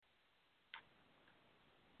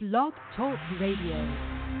Blog Talk Radio.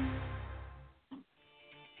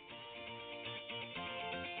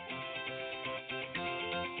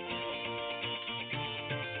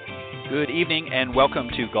 Good evening and welcome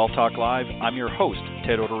to Golf Talk Live. I'm your host,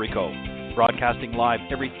 Ted Odorico, broadcasting live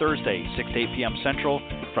every Thursday, 6 to 8 p.m. Central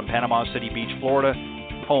from Panama City Beach, Florida,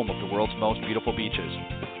 home of the world's most beautiful beaches.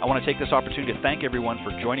 I want to take this opportunity to thank everyone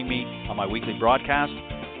for joining me on my weekly broadcast.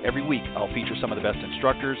 Every week, I'll feature some of the best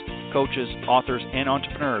instructors, coaches, authors, and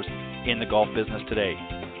entrepreneurs in the golf business today.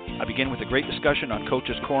 I begin with a great discussion on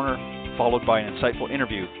Coach's Corner, followed by an insightful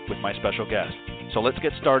interview with my special guest. So let's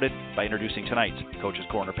get started by introducing tonight's Coach's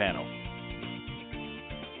Corner panel.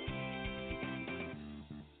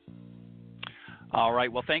 All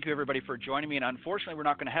right. Well, thank you, everybody, for joining me. And unfortunately, we're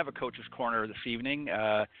not going to have a Coach's Corner this evening.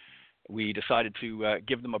 We decided to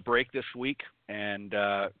give them a break this week. And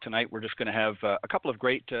tonight, we're just going to have a couple of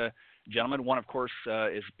great gentlemen. One, of course,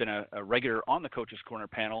 has been a regular on the Coach's Corner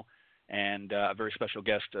panel and a very special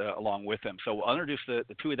guest along with them. So I'll introduce the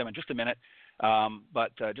two of them in just a minute.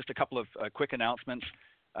 But just a couple of quick announcements.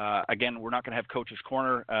 Again, we're not going to have Coach's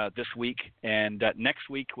Corner this week. And next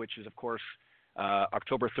week, which is, of course,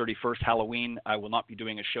 October 31st, Halloween, I will not be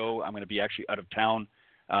doing a show. I'm going to be actually out of town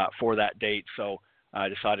for that date. So I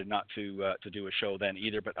decided not to do a show then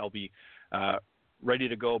either. But I'll be ready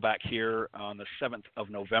to go back here on the 7th of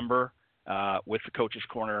November with the Coach's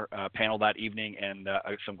Corner panel that evening and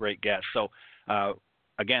some great guests. So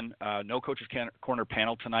again, no Coach's Corner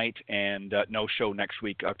panel tonight and no show next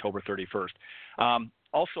week, October 31st.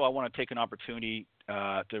 Also, I want to take an opportunity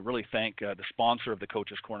to really thank the sponsor of the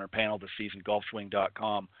Coach's Corner panel this season,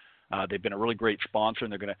 golfswing.com. They've been a really great sponsor,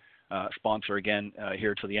 and they're going to sponsor again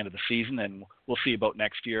here till the end of the season, and we'll see about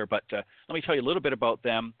next year. But let me tell you a little bit about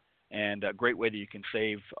them and a great way that you can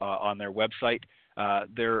save on their website.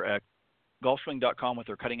 They're golfswing.com, with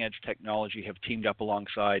their cutting-edge technology, have teamed up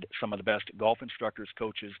alongside some of the best golf instructors,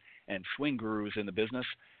 coaches, and swing gurus in the business.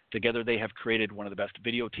 Together, they have created one of the best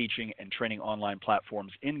video teaching and training online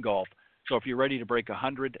platforms in golf. So if you're ready to break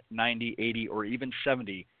 100, 90, 80, or even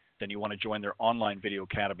 70, then you want to join their online video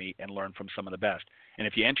academy and learn from some of the best. And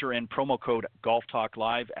if you enter in promo code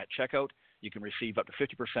GolfTalkLive at checkout, you can receive up to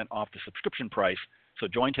 50% off the subscription price. So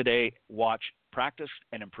join today, watch, practice,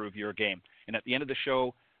 and improve your game. And at the end of the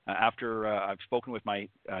show, after I've spoken with my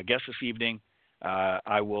guest this evening,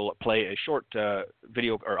 I will play a short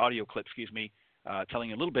video or audio clip, telling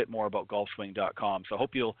you a little bit more about golfswing.com. So I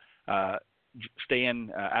hope you'll stay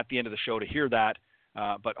in at the end of the show to hear that.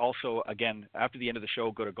 But also, again, after the end of the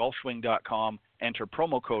show, go to golfswing.com, enter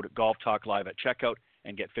promo code GolfTalkLive at checkout,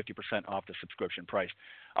 and get 50% off the subscription price.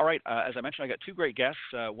 All right, as I mentioned, I got two great guests.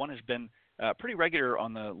 One has been pretty regular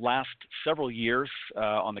on the last several years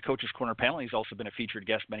on the Coach's Corner panel. He's also been a featured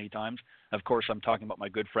guest many times. Of course, I'm talking about my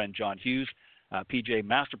good friend John Hughes, PGA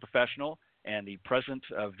Master Professional and the president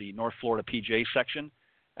of the North Florida PGA section,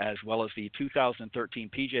 as well as the 2013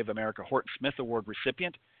 PGA of America Horton Smith Award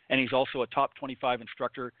recipient. And he's also a top 25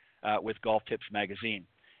 instructor with Golf Tips magazine.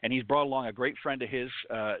 And he's brought along a great friend of his,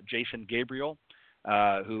 Jason Gabriel,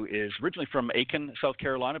 who is originally from Aiken, South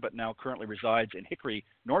Carolina, but now currently resides in Hickory,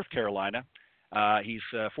 North Carolina. He's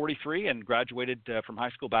 43 and graduated from high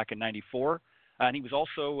school back in '94. And he was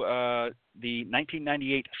also the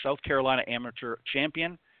 1998 South Carolina Amateur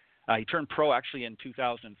Champion. He turned pro actually in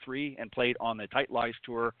 2003 and played on the Tight Lies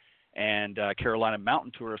Tour and Carolina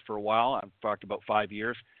Mountain Tours for a while. I've talked about 5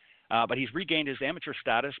 years. But he's regained his amateur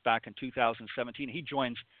status back in 2017. He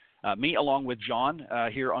joins me along with John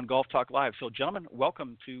here on Golf Talk Live. So, gentlemen,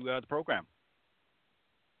 welcome to the program.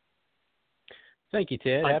 Thank you,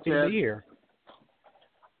 Ted. Hi, Happy Ted. to be here.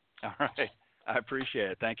 All right. I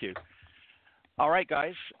appreciate it. Thank you. All right,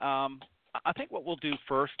 guys. I think what we'll do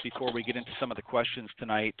first before we get into some of the questions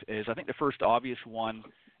tonight is I think the first obvious one,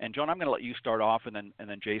 and John, I'm going to let you start off, and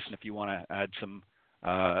then Jason, if you want to add some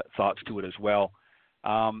thoughts to it as well.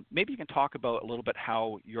 Maybe you can talk about a little bit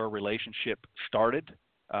how your relationship started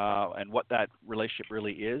and what that relationship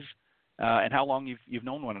really is, and how long you've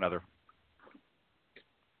known one another.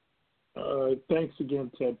 Thanks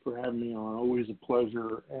again, Ted, for having me on. Always a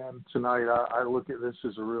pleasure. And tonight, I look at this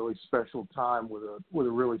as a really special time with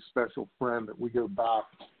a really special friend that we go back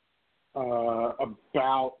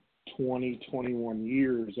about 21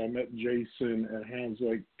 years. I met Jason at Hands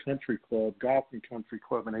Lake Country Club, Golf and Country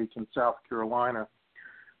Club in Aiken, South Carolina,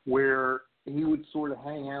 where he would sort of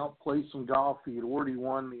hang out, play some golf. He had already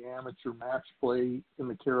won the amateur match play in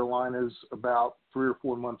the Carolinas about 3 or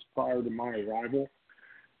 4 months prior to my arrival.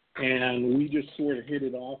 And we just sort of hit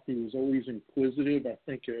it off. He was always inquisitive. I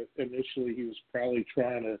think initially he was probably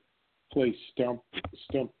trying to play stump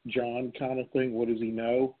John kind of thing. What does he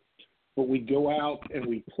know? But we go out and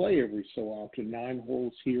we play every so often, 9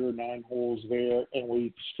 holes here, 9 holes there, and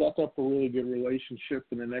we struck up a really good relationship.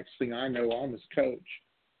 And the next thing I know, I'm his coach.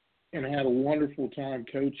 And I had a wonderful time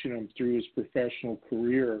coaching him through his professional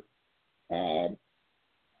career.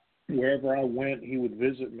 Wherever I went, he would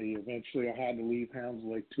visit me. Eventually, I had to leave Hounds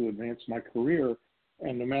Lake to advance my career.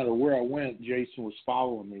 And no matter where I went, Jason was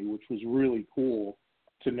following me, which was really cool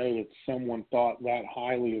to know that someone thought that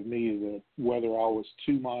highly of me, that whether I was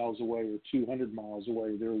 2 miles away or 200 miles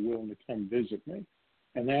away, they were willing to come visit me.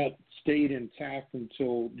 And that stayed intact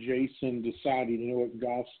until Jason decided, you know what,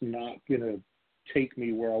 golf's not going to take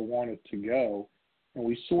me where I wanted to go. And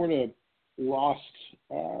we sort of lost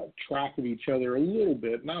track of each other a little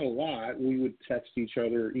bit, not a lot. We would text each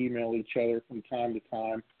other, email each other from time to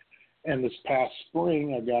time. And this past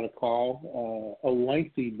spring, I got a call, a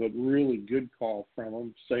lengthy but really good call from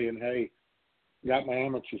him saying, hey, got my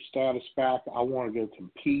amateur status back. I want to go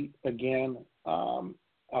compete again.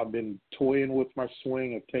 I've been toying with my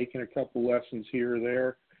swing. I've taken a couple lessons here or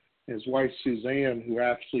there. His wife, Suzanne, who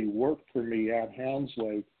actually worked for me at Hounds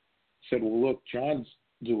Lake, said, well, look, John's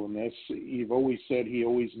doing this. You've always said he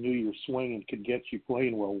always knew your swing and could get you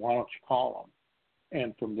playing well. Why don't you call him?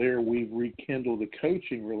 And from there, we've rekindled a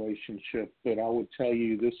coaching relationship. But I would tell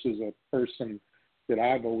you, this is a person that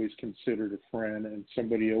I've always considered a friend, and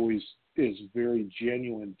somebody always is very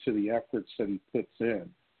genuine to the efforts that he puts in,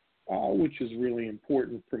 which is really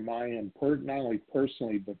important from my end, not only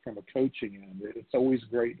personally, but from a coaching end. It's always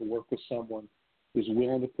great to work with someone who's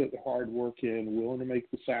willing to put the hard work in, willing to make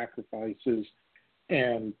the sacrifices,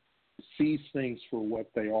 and sees things for what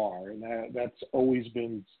they are. And that's always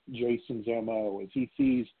been Jason's MO, is he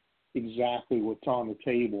sees exactly what's on the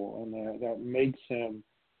table, and that makes him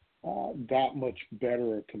that much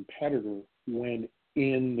better a competitor when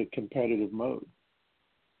in the competitive mode.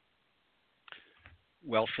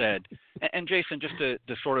 Well said. And Jason, just to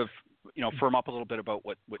sort of, firm up a little bit about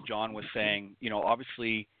what John was saying,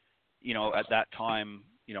 obviously, at that time,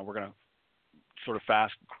 we're going to sort of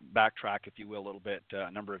fast backtrack, if you will, a little bit, a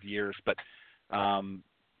number of years. But,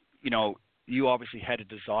 you obviously had a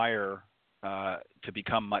desire to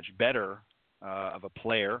become much better of a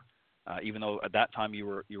player, even though at that time you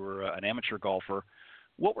were an amateur golfer.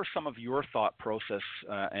 What were some of your thought process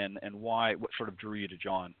and why? What sort of drew you to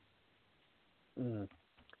John?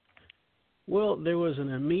 Well, there was an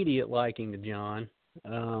immediate liking to John.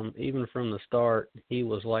 Even from the start, he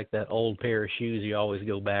was like that old pair of shoes you always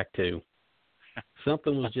go back to.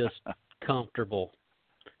 Something was just comfortable.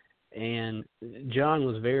 And John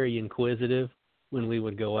was very inquisitive when we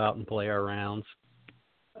would go out and play our rounds.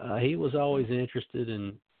 He was always interested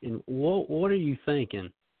in what are you thinking?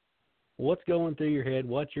 What's going through your head?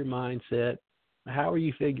 What's your mindset? How are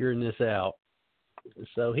you figuring this out?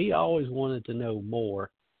 So he always wanted to know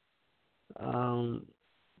more.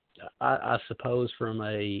 I suppose from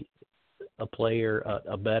a player,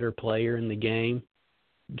 a better player in the game,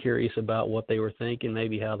 curious about what they were thinking,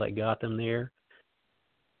 maybe how that got them there.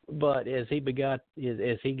 But as he got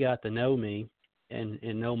to know me and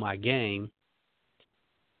know my game,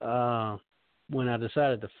 when I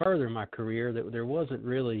decided to further my career, there wasn't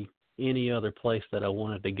really any other place that I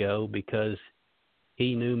wanted to go, because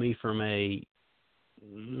he knew me from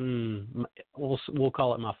we'll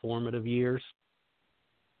call it my formative years.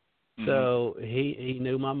 Mm-hmm. So he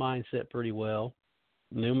knew my mindset pretty well,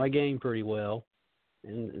 knew my game pretty well,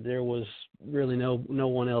 and there was really no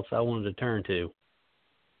one else I wanted to turn to.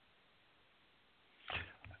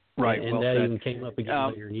 Right. And well that said. even came up again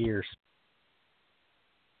later in years.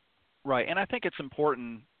 Right. And I think it's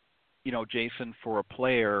important, Jason, for a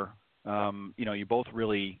player, you both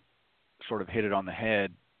really sort of hit it on the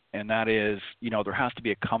head, and that is, there has to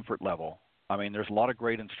be a comfort level. I mean, there's a lot of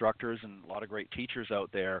great instructors and a lot of great teachers out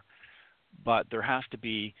there, but there has to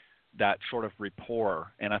be that sort of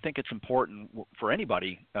rapport. And I think it's important for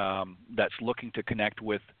anybody that's looking to connect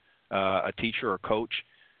with a teacher or coach,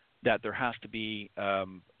 that there has to be,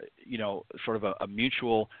 sort of a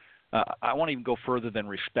mutual, I won't even go further than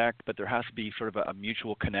respect, but there has to be sort of a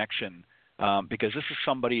mutual connection, because this is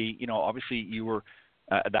somebody, obviously you were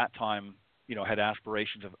at that time, had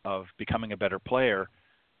aspirations of becoming a better player,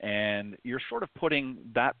 and you're sort of putting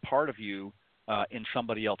that part of you in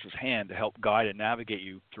somebody else's hand to help guide and navigate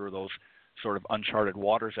you through those sort of uncharted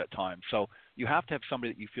waters at times. So you have to have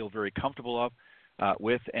somebody that you feel very comfortable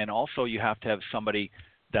with, and also you have to have somebody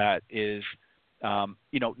that is,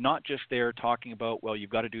 not just there talking about, well, you've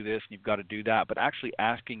got to do this and you've got to do that, but actually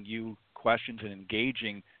asking you questions and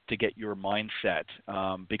engaging to get your mindset,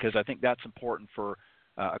 because I think that's important for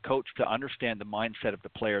a coach to understand the mindset of the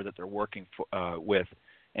player that they're working with.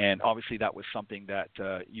 And obviously that was something that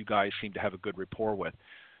you guys seem to have a good rapport with.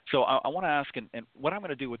 So I want to ask, and what I'm going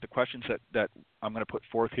to do with the questions that I'm going to put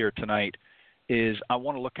forth here tonight is I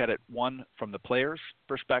want to look at it, one, from the player's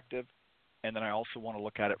perspective, and then I also want to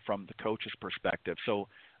look at it from the coach's perspective. So,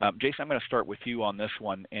 Jason, I'm going to start with you on this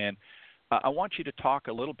one, and I want you to talk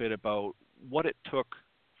a little bit about what it took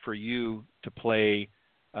for you to play,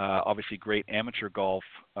 obviously, great amateur golf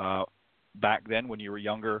back then when you were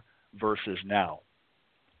younger versus now.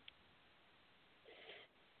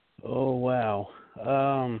 Oh, wow.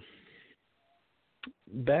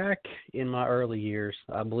 Back in my early years,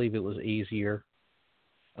 I believe it was easier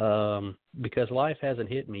because life hasn't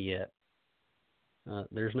hit me yet.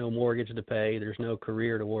 There's no mortgage to pay. There's no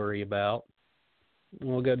career to worry about.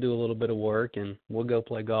 We'll go do a little bit of work, and we'll go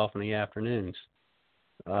play golf in the afternoons.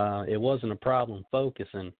 It wasn't a problem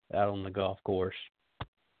focusing out on the golf course.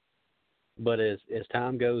 But as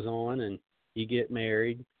time goes on and you get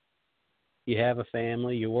married, you have a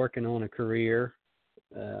family, you're working on a career,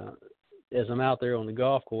 as I'm out there on the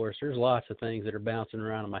golf course, there's lots of things that are bouncing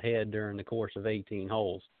around in my head during the course of 18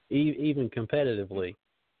 holes. Even competitively,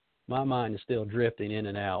 my mind is still drifting in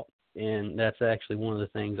and out, and that's actually one of the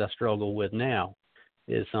things I struggle with now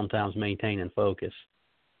is sometimes maintaining focus.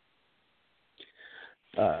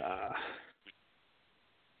 For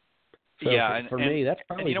me, that's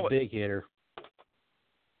probably a big hitter.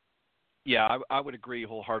 Yeah, I would agree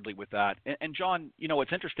wholeheartedly with that. And John,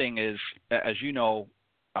 what's interesting is, as you know,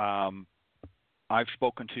 I've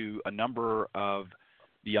spoken to a number of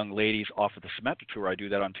the young ladies off of the Symetra Tour. I do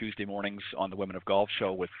that on Tuesday mornings on the Women of Golf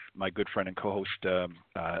show with my good friend and co-host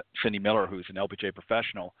Cindy Miller, who's an LPGA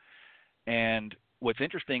professional. And what's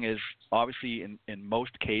interesting is, obviously, in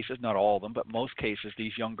most cases, not all of them, but most cases,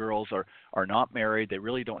 these young girls are not married. They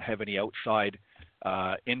really don't have any outside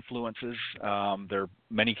influences. They're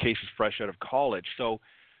many cases fresh out of college. So,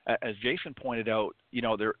 as Jason pointed out,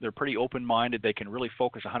 they're pretty open-minded. They can really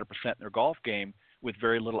focus 100% in their golf game with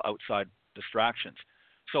very little outside distractions.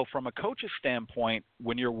 So, from a coach's standpoint,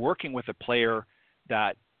 when you're working with a player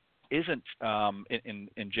that isn't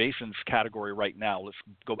in Jason's category right now, let's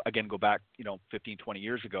go back 15, 20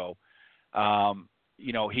 years ago,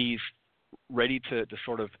 he's ready to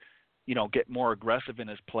sort of get more aggressive in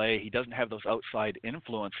his play. He doesn't have those outside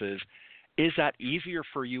influences. Is that easier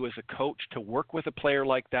for you as a coach to work with a player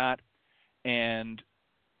like that? And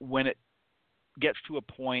when it gets to a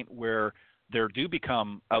point where there do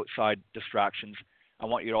become outside distractions, I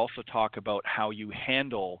want you to also talk about how you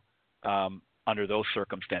handle under those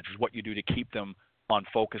circumstances, what you do to keep them on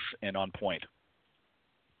focus and on point.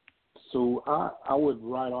 So I would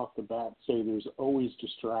right off the bat say there's always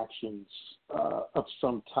distractions of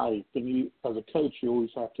some type. And you, as a coach, you always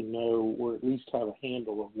have to know or at least have a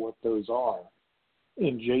handle of what those are.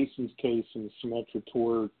 In Jason's case and the Symetra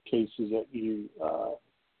Tour cases that you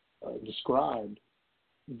described,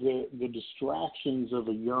 the distractions of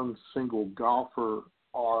a young single golfer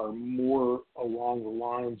are more along the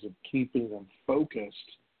lines of keeping them focused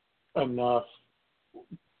enough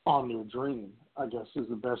on their dream, I guess is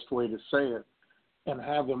the best way to say it, and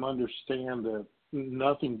have them understand that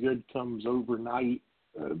nothing good comes overnight.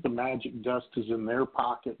 The magic dust is in their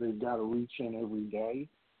pocket. They've got to reach in every day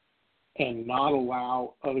and not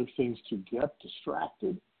allow other things to get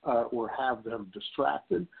distracted or have them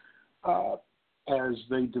distracted as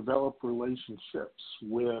they develop relationships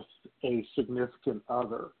with a significant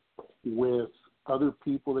other, with other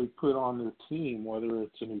people they put on their team, whether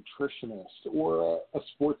it's a nutritionist or a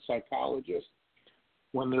sports psychologist.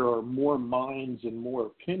 When there are more minds and more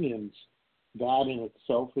opinions, that in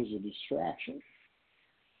itself is a distraction.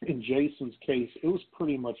 In Jason's case, it was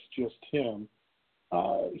pretty much just him.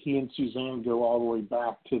 He and Suzanne go all the way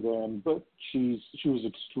back to them, but she was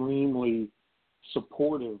extremely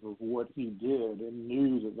supportive of what he did and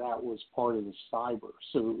knew that was part of the cyber.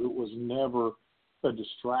 So it was never a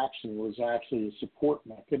distraction. It was actually a support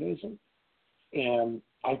mechanism. And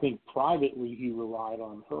I think privately he relied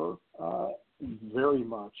on her very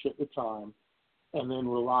much at the time, and then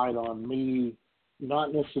relied on me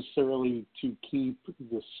not necessarily to keep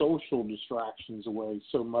the social distractions away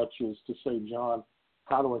so much as to say, John,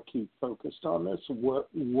 how do I keep focused on this? What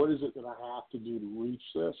is it that I have to do to reach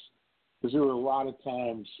this? Because there were a lot of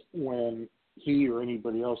times when he or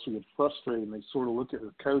anybody else would get frustrated and they sort of look at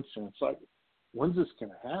their coach and it's like, when's this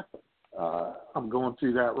going to happen? I'm going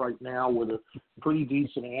through that right now with a pretty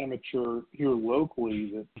decent amateur here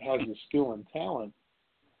locally that has the skill and talent,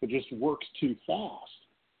 but just works too fast.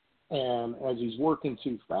 And as he's working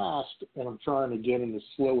too fast, and I'm trying to get him to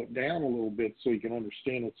slow it down a little bit so he can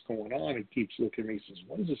understand what's going on, he keeps looking at me and says,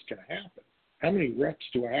 when's this going to happen? How many reps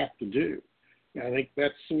do I have to do? I think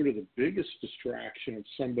that's sort of the biggest distraction of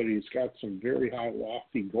somebody who's got some very high,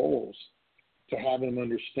 lofty goals, to have them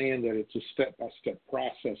understand that it's a step-by-step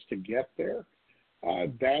process to get there.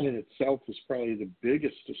 That in itself is probably the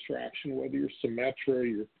biggest distraction, whether you're Symetra,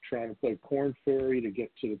 you're trying to play Corn Ferry to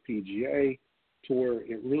get to the PGA, to where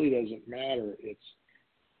it really doesn't matter.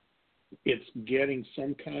 It's getting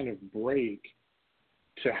some kind of break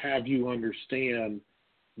to have you understand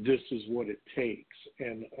this is what it takes.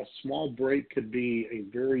 And a small break could be a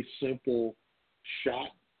very simple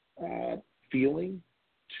shot feeling,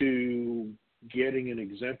 to getting an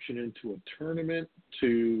exemption into a tournament,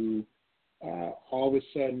 to all of a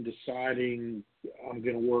sudden deciding I'm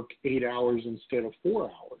going to work 8 hours instead of 4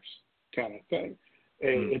 hours kind of thing.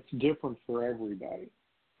 And it's different for everybody.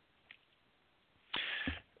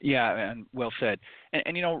 Yeah, and well said.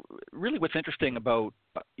 And you know, really what's interesting about,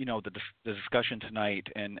 you know, the discussion tonight,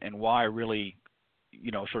 and why I really, you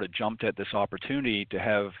know, sort of jumped at this opportunity to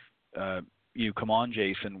have you come on,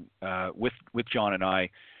 Jason, with John and I,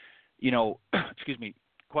 you know, excuse me,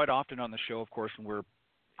 quite often on the show, of course, when we're,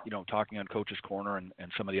 you know, talking on Coach's Corner and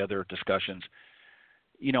some of the other discussions,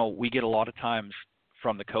 you know, we get a lot of times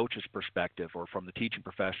from the coach's perspective or from the teaching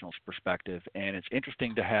professional's perspective, and it's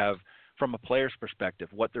interesting to have from a player's perspective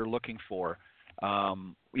what they're looking for,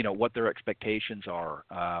 you know, what their expectations are,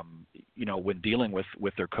 you know, when dealing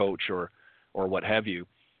with their coach or what have you.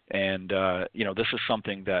 And you know, this is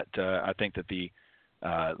something that I think that the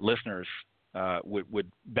listeners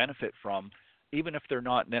would benefit from, even if they're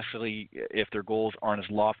not necessarily, if their goals aren't as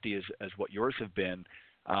lofty as what yours have been.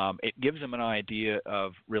 It gives them an idea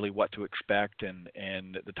of really what to expect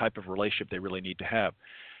and the type of relationship they really need to have.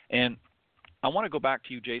 And I want to go back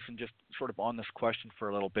to you, Jason, just sort of on this question for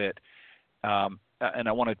a little bit, and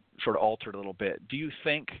I want to sort of alter it a little bit. Do you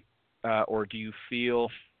think or do you feel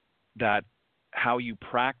that how you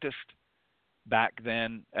practiced back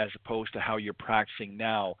then as opposed to how you're practicing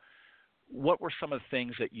now, what were some of the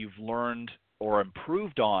things that you've learned or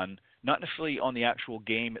improved on, not necessarily on the actual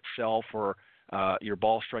game itself or your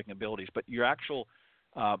ball striking abilities, but your actual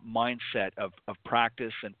mindset of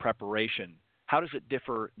practice and preparation? How does it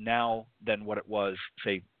differ now than what it was,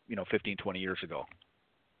 say, you know, 15, 20 years ago?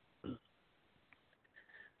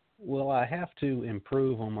 Well, I have to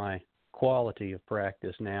improve on my quality of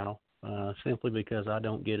practice now, simply because I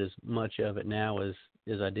don't get as much of it now as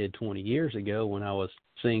I did 20 years ago when I was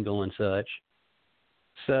single and such.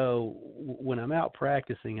 So when I'm out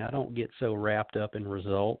practicing, I don't get so wrapped up in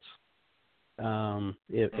results.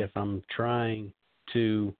 If I'm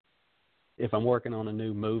if I'm working on a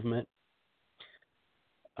new movement,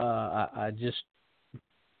 I'll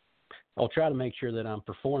try to make sure that I'm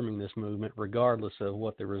performing this movement regardless of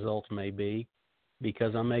what the results may be,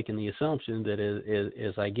 because I'm making the assumption that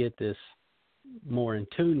as I get this more in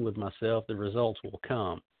tune with myself, the results will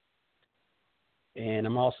come. And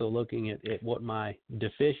I'm also looking at what my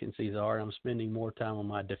deficiencies are. I'm spending more time on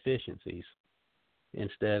my deficiencies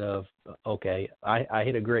instead of, okay, I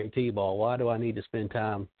hit a great tee ball. Why do I need to spend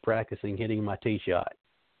time practicing hitting my tee shot?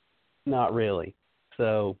 Not really.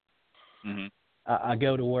 So I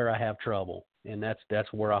go to where I have trouble, and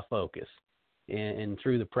that's where I focus. And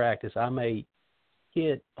through the practice, I may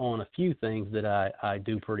hit on a few things that I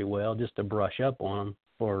do pretty well just to brush up on them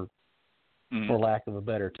for lack of a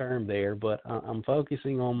better term there, but I'm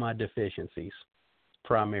focusing on my deficiencies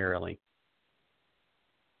primarily.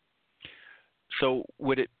 So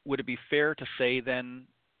would it be fair to say then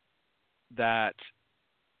that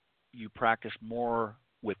you practice more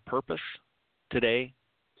with purpose today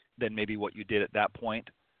than maybe what you did at that point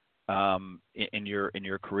in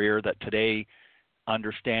your career? That today,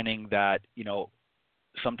 understanding that, you know,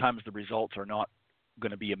 sometimes the results are not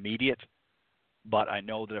going to be immediate, but I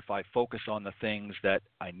know that if I focus on the things that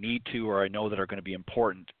I need to, or I know that are going to be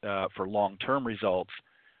important for long-term results,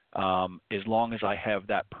 as long as I have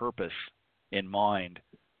that purpose in mind,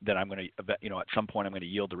 that I'm going to, you know, at some point I'm going to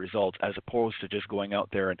yield the results, as opposed to just going out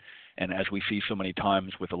there and as we see so many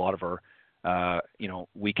times with a lot of our, you know,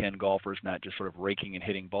 weekend golfers, not just sort of raking and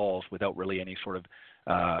hitting balls without really any sort of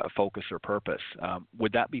focus or purpose.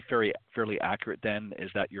 Would that be fairly accurate then? Is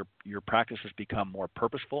that your practice has become more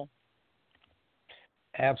purposeful?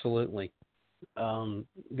 Absolutely.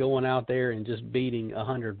 Going out there and just beating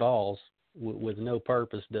 100 balls with no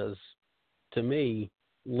purpose does, to me,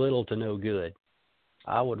 little to no good.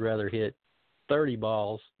 I would rather hit 30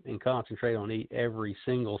 balls and concentrate on every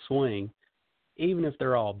single swing, even if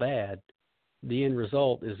they're all bad. The end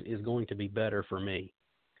result is going to be better for me.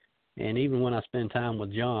 And even when I spend time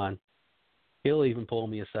with John, he'll even pull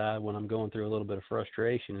me aside when I'm going through a little bit of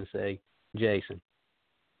frustration and say, Jason,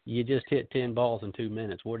 You just hit 10 balls in 2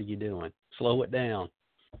 minutes. What are you doing? Slow it down.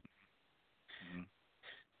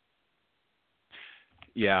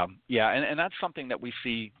 Yeah, and that's something that we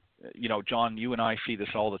see. John, you and I see this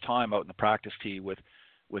all the time out in the practice tee with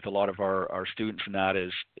a lot of our students, and that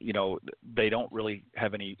is, they don't really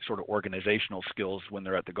have any sort of organizational skills when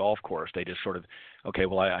they're at the golf course. They just sort of, okay,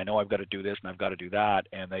 well, I know I've got to do this and I've got to do that,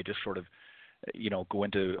 and they just sort of, go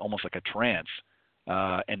into almost like a trance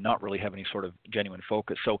and not really have any sort of genuine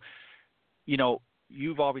focus. So,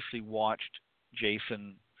 you've obviously watched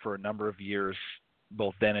Jason for a number of years,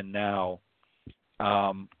 both then and now.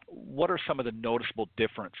 What are some of the noticeable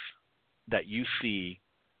difference that you see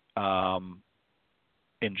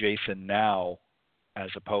in Jason now, as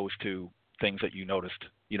opposed to things that you noticed,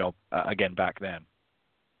 again back then?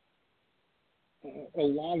 A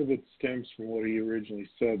lot of it stems from what he originally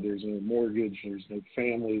said. There's no mortgage, there's no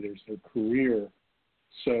family, there's no career.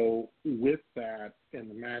 So with that and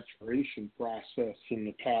the maturation process in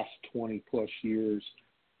the past 20 plus years,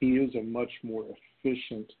 he is a much more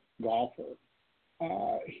efficient golfer.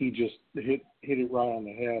 He just hit it right on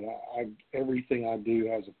the head. Everything I do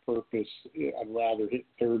has a purpose. I'd rather hit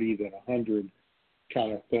 30 than 100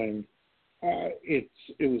 kind of thing. It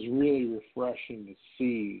was really refreshing to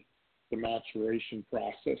see the maturation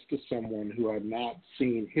process to someone who I've not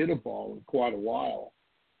seen hit a ball in quite a while.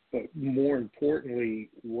 But more importantly,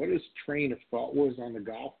 what his train of thought was on the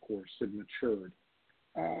golf course had matured.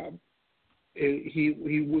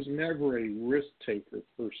 He was never a risk taker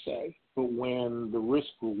per se, but when the risk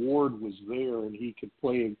reward was there and he could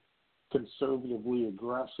play conservatively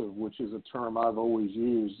aggressive, which is a term I've always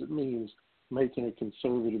used, it means making a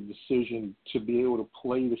conservative decision to be able to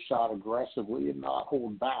play the shot aggressively and not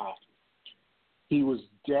hold back. He was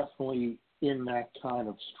definitely in that kind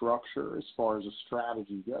of structure as far as a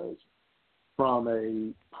strategy goes. From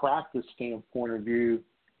a practice standpoint of view,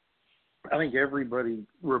 I think everybody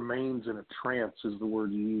remains in a trance, is the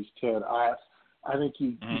word you used, Ted. I think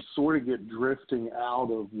you sort of get drifting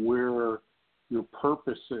out of where your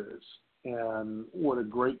purpose is. And what a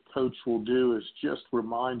great coach will do is just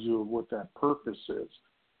remind you of what that purpose is.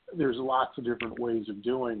 There's lots of different ways of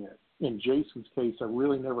doing it. In Jason's case, I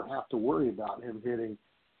really never have to worry about him hitting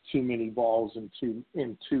too many balls in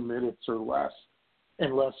 2 minutes or less,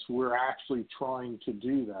 unless we're actually trying to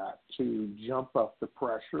do that, to jump up the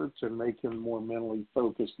pressure, to make him more mentally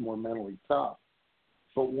focused, more mentally tough.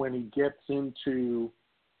 But when he gets into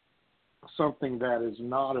something that is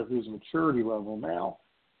not of his maturity level now,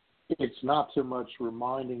 it's not so much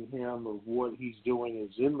reminding him of what he's doing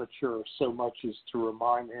is immature, so much as to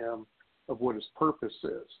remind him of what his purpose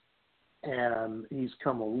is. And he's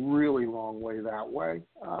come a really long way that way.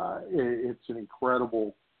 It's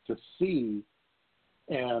incredible to see.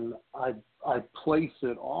 And I place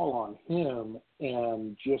it all on him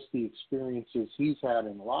and just the experiences he's had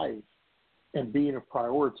in life and being to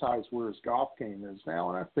prioritize where his golf game is now.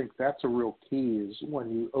 And I think that's a real key, is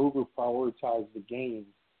when you over-prioritize the game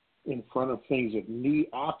in front of things that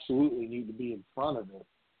absolutely need to be in front of it,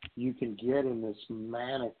 you can get in this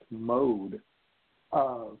manic mode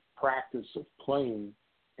of practice of playing,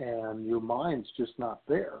 and your mind's just not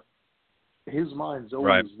there. His mind's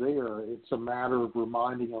always there. It's a matter of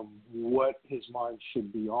reminding him what his mind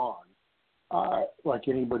should be on. Like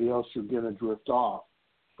anybody else, you're going to drift off.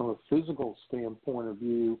 From a physical standpoint of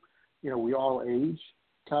view, we all age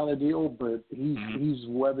kind of deal, but he's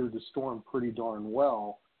weathered the storm pretty darn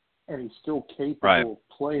well, and he's still capable of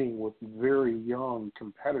playing with very young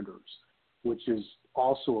competitors, which is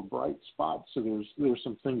also a bright spot. So there's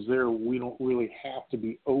some things there we don't really have to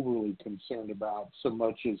be overly concerned about so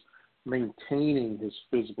much as maintaining his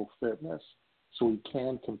physical fitness so he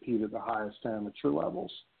can compete at the highest amateur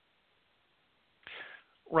levels.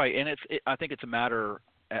 Right, and I think it's a matter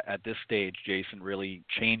at this stage, Jason, really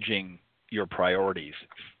changing your priorities.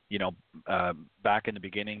 Back in the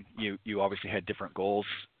beginning, you obviously had different goals,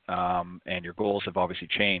 and your goals have obviously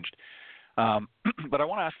changed. But I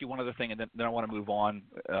want to ask you one other thing, and then I want to move on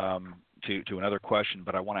to another question,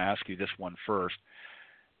 but I want to ask you this one first.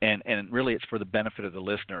 And really it's for the benefit of the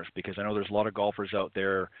listeners, because I know there's a lot of golfers out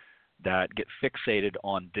there that get fixated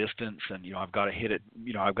on distance and, I've got to hit it,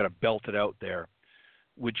 I've got to belt it out there.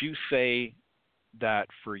 Would you say that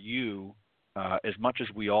for you, as much as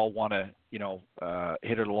we all want to,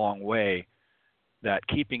 hit it a long way, that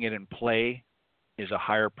keeping it in play is a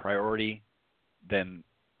higher priority than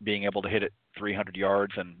being able to hit it 300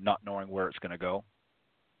 yards and not knowing where it's going to go?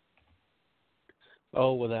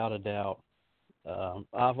 Oh, without a doubt.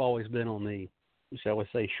 I've always been on the, shall we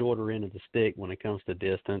say, shorter end of the stick when it comes to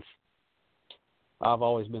distance. I've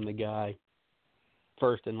always been the guy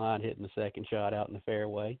first in line hitting the second shot out in the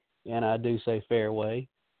fairway. And I do say fairway.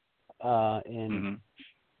 And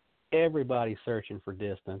everybody's searching for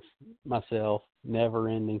distance. Myself,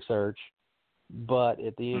 never-ending search. But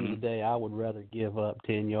at the end of the day, I would rather give up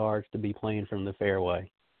 10 yards to be playing from the fairway.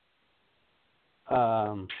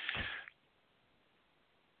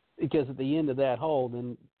 Because at the end of that hole,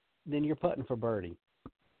 then you're putting for birdie,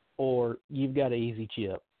 or you've got an easy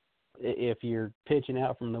chip. If you're pitching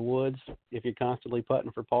out from the woods, if you're constantly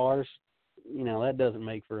putting for pars, that doesn't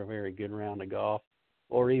make for a very good round of golf,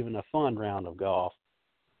 or even a fun round of golf.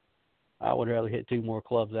 I would rather hit 2 more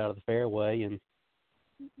clubs out of the fairway and,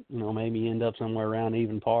 maybe end up somewhere around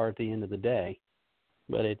even par at the end of the day.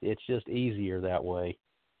 But it's just easier that way.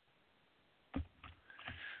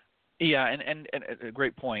 Yeah, and a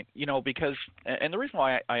great point. Because and the reason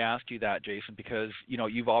why I asked you that, Jason, because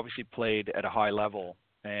you've obviously played at a high level,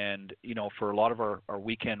 and for a lot of our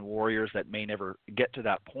weekend warriors that may never get to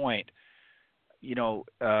that point,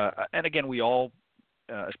 and again, we all,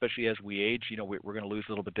 especially as we age, we're going to lose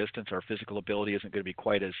a little bit of distance. Our physical ability isn't going to be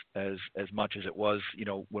quite as much as it was,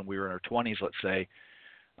 when we were in our 20s, let's say.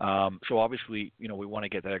 So obviously, we want to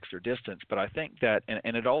get that extra distance. But I think that, and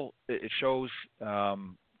it shows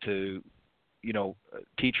to,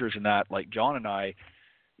 teachers and that, like John and I,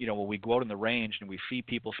 when we go out in the range and we see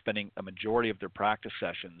people spending a majority of their practice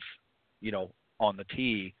sessions, on the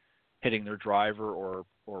tee, hitting their driver or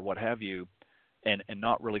what have you, and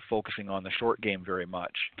not really focusing on the short game very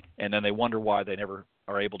much. And then they wonder why they never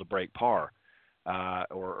are able to break par,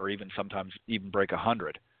 or even sometimes even break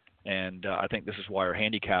 100. And I think this is why our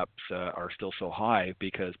handicaps are still so high,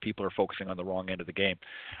 because people are focusing on the wrong end of the game.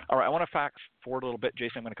 All right, I want to fast forward a little bit.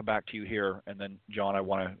 Jason, I'm going to come back to you here, and then John, I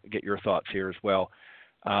want to get your thoughts here as well.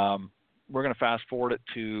 We're going to fast forward it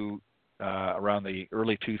to around the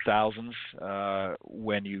early 2000s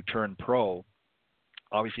when you turned pro.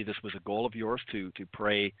 Obviously, this was a goal of yours to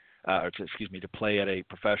play at a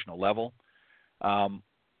professional level.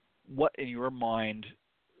 What in your mind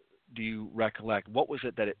do you recollect? What was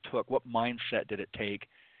it that it took? What mindset did it take?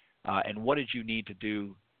 And what did you need to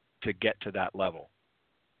do to get to that level?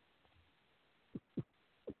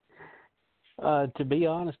 To be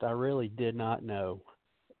honest, I really did not know.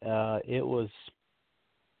 It was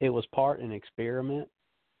part an experiment.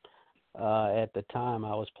 At the time,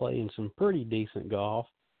 I was playing some pretty decent golf,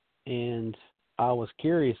 and I was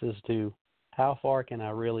curious as to how far can I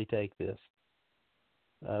really take this,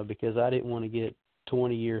 because I didn't want to get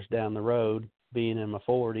 20 years down the road being in my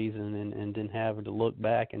 40s and then having to look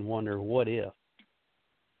back and wonder, what if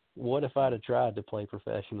I'd have tried to play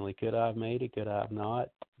professionally? Could I have made it? Could I have not?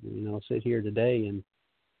 Sit here today, and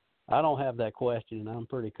I don't have that question, and I'm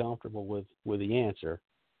pretty comfortable with the answer.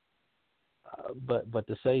 But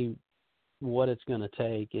to say what it's going to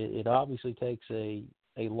take, it obviously takes a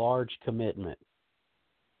large commitment,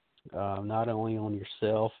 not only on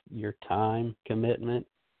yourself, your time commitment,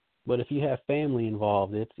 but if you have family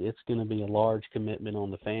involved, it's going to be a large commitment on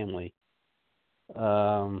the family,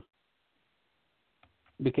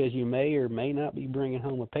 because you may or may not be bringing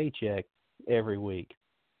home a paycheck every week.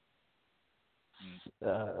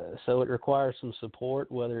 So it requires some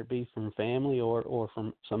support, whether it be from family or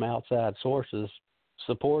from some outside sources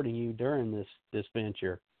supporting you during this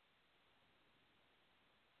venture.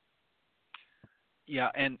 Yeah,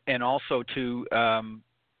 and also too,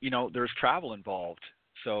 there's travel involved.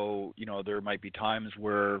 So, there might be times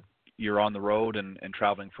where you're on the road and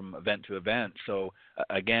traveling from event to event. So,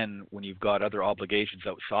 again, when you've got other obligations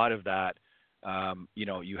outside of that,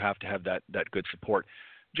 you have to have that good support.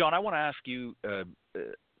 John, I want to ask you a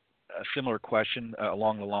similar question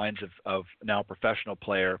along the lines of now professional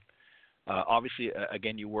player. Obviously,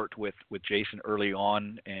 again, you worked with Jason early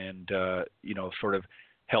on and, sort of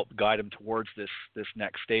helped guide him towards this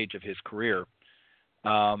next stage of his career.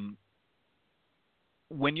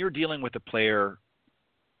 When you're dealing with a player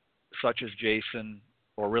such as Jason,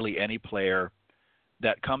 or really any player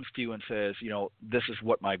that comes to you and says, this is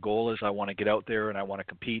what my goal is, I want to get out there and I want to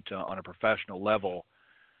compete on a professional level,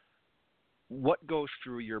 what goes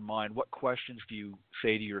through your mind? What questions do you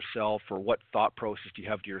say to yourself, or what thought process do you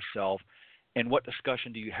have to yourself, and what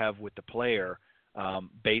discussion do you have with the player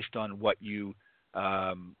based on what you,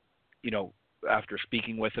 after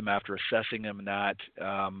speaking with him, after assessing him, and that,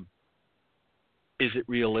 is it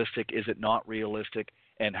realistic? Is it not realistic?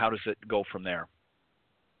 And how does it go from there?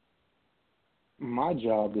 My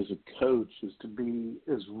job as a coach is to be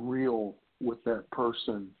as real with that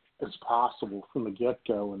person as possible from the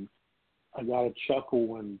get-go. And I got a chuckle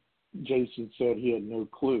when Jason said he had no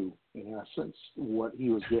clue, in essence, what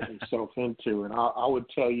he was getting himself into. And I would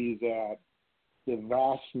tell you that the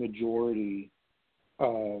vast majority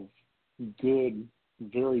of good,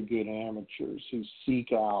 very good amateurs who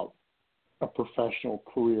seek out a professional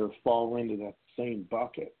career fall into that same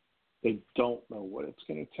bucket. They don't know what it's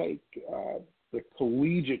going to take. The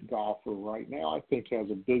collegiate golfer right now, I think, has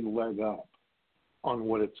a big leg up on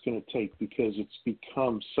what it's going to take because it's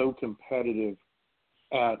become so competitive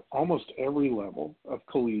at almost every level of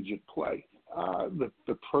collegiate play.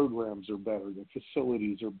 The programs are better, the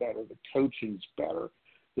facilities are better, the coaching's better,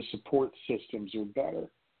 the support systems are better,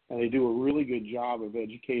 and they do a really good job of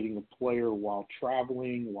educating the player while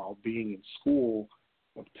traveling, while being in school,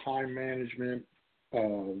 of time management,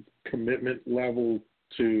 of commitment level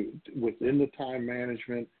to within the time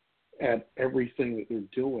management at everything that they're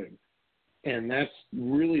doing. And that's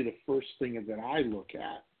really the first thing that I look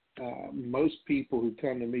at. Most people who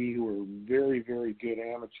come to me who are very, very good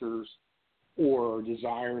amateurs or are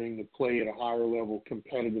desiring to play at a higher level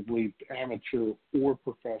competitively, amateur or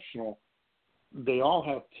professional, they all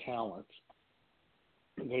have talent.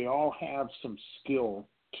 They all have some skill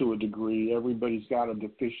to a degree. Everybody's got a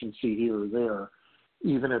deficiency here or there,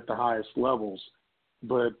 even at the highest levels.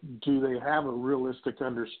 But do they have a realistic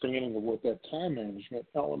understanding of what that time management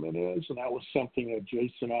element is? And that was something that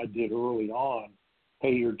Jason and I did early on.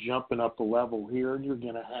 Hey, you're jumping up a level here, and you're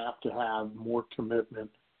going to have more commitment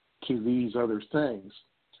to these other things.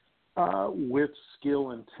 With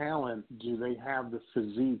skill and talent, do they have the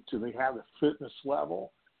physique? Do they have the fitness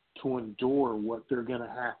level to endure what they're going to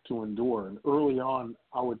have to endure? And early on,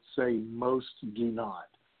 I would say most do not.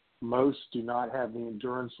 Most do not have the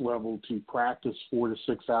endurance level to practice 4 to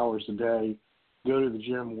 6 hours a day, go to the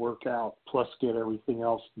gym, work out, plus get everything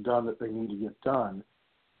else done that they need to get done,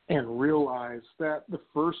 and realize that the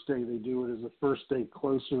first day they do it is the first day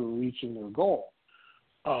closer to reaching their goal.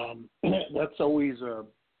 That's always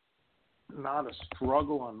not a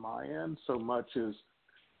struggle on my end so much as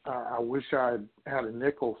I wish I had a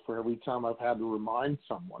nickel for every time I've had to remind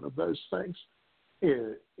someone of those things.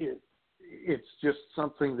 It's just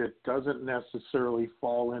something that doesn't necessarily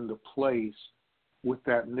fall into place with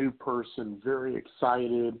that new person, very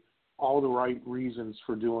excited, all the right reasons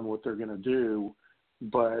for doing what they're going to do,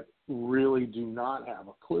 but really do not have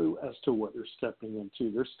a clue as to what they're stepping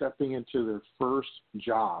into. They're stepping into their first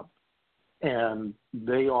job, and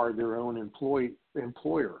they are their own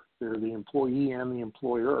employer. They're the employee and the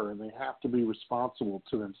employer, and they have to be responsible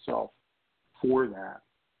to themselves for that.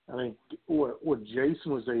 I think what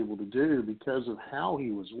Jason was able to do, because of how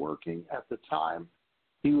he was working at the time,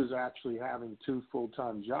 he was actually having 2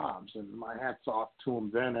 full-time jobs, and my hat's off to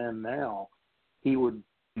him then and now. He would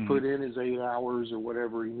put in his 8 hours or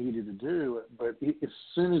whatever he needed to do, but as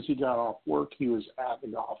soon as he got off work, he was at the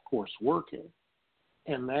golf course working.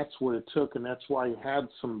 And that's what it took, and that's why he had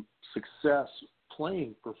some success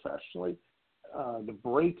playing professionally. The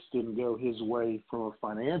breaks didn't go his way from a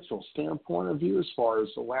financial standpoint of view as far as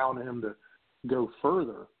allowing him to go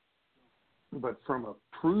further. But from a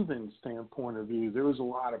proving standpoint of view, there was a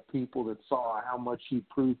lot of people that saw how much he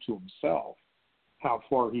proved to himself, how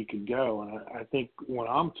far he could go. And I think when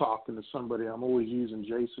I'm talking to somebody, I'm always using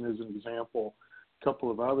Jason as an example, a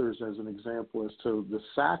couple of others as an example as to the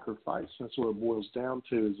sacrifice. That's what it boils down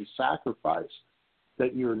to, is a sacrifice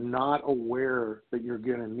that you're not aware that you're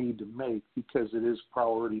going to need to make because it is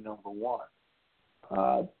priority number one.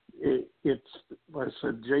 It's like I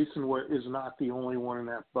said, Jason is not the only one in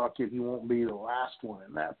that bucket. He won't be the last one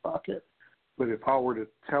in that bucket. But if I were to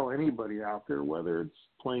tell anybody out there, whether it's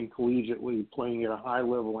playing collegiately, playing at a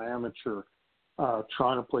high-level amateur,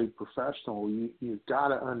 trying to play professional, you've got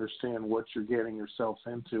to understand what you're getting yourself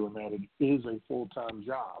into, and that it is a full-time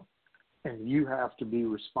job. And you have to be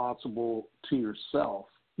responsible to yourself.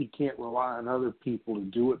 You can't rely on other people to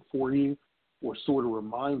do it for you or sort of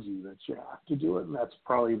remind you that you have to do it. And that's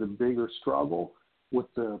probably the bigger struggle with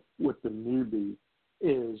the newbie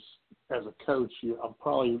is, as a coach, I'm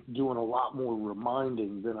probably doing a lot more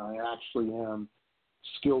reminding than I actually am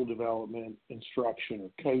skill development, instruction,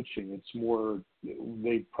 or coaching. It's more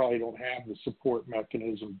they probably don't have the support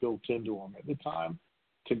mechanism built into them at the time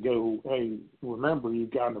to go, hey, remember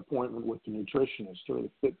you've got an appointment with the nutritionist or the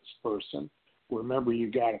fitness person. Remember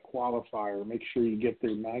you got a qualifier. Make sure you get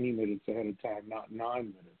there 90 minutes ahead of time, not 9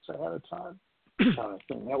 minutes ahead of time kind of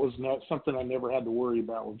thing. That was not something I never had to worry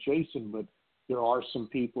about with Jason, but there are some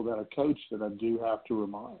people that I coach that I do have to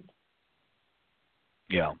remind.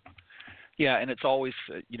 Yeah. Yeah, and it's always,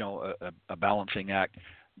 a balancing act.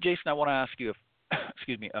 Jason, I want to ask you,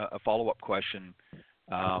 a follow-up question.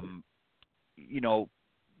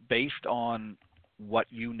 Based on what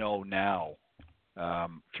you know now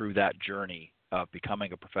through that journey of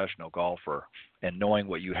becoming a professional golfer and knowing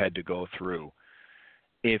what you had to go through,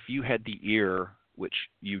 if you had the ear which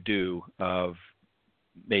you do, of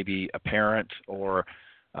maybe a parent or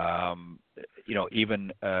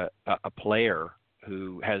even a player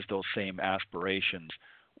who has those same aspirations,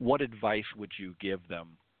 what advice would you give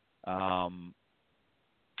them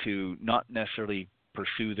to not necessarily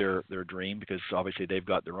pursue their dream, because obviously they've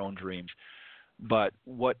got their own dreams, but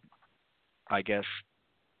what, I guess,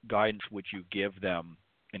 guidance would you give them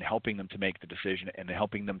in helping them to make the decision and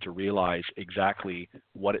helping them to realize exactly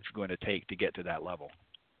what it's going to take to get to that level?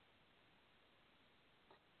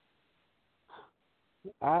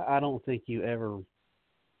 I don't think you ever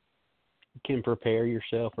can prepare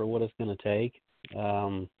yourself for what it's going to take.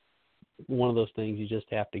 One of those things you just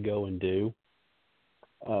have to go and do.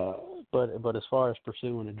 But as far as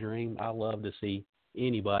pursuing a dream, I love to see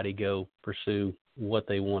anybody go pursue what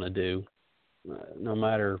they want to do, no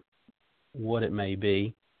matter what it may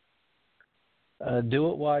be. Do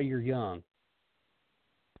it while you're young.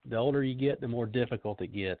 The older you get, the more difficult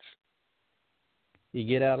it gets. You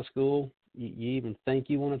get out of school, you even think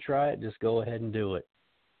you want to try it, just go ahead and do it.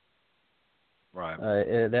 Right.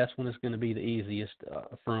 That's when it's going to be the easiest,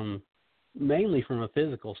 mainly from a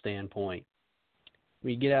physical standpoint.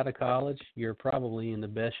 When you get out of college, you're probably in the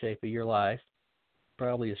best shape of your life,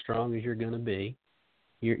 probably as strong as you're going to be.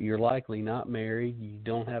 You're likely not married. You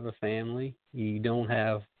don't have a family. You don't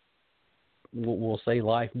have, we'll say,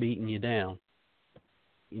 life beating you down,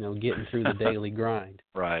 getting through the daily grind.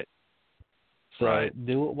 Right. So right.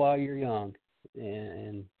 Do it while you're young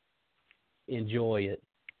and enjoy it.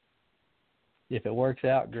 If it works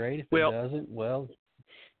out, great. If it doesn't, well.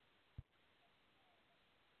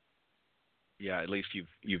 Yeah, at least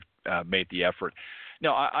you've made the effort.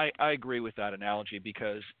 No, I agree with that analogy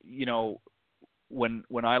because,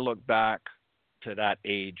 when I look back to that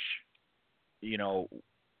age,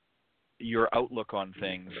 your outlook on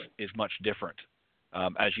things is much different.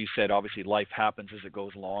 As you said, obviously life happens as it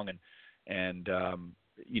goes along, and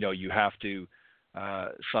you have to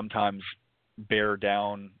sometimes bear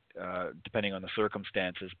down depending on the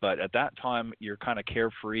circumstances. But at that time, you're kind of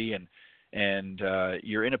carefree and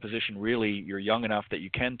you're in a position, really, you're young enough that you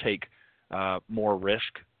can take more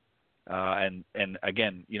risk. And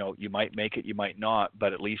again, you might make it, you might not,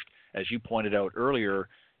 but at least, as you pointed out earlier,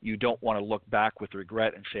 you don't want to look back with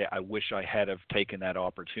regret and say, I wish I had have taken that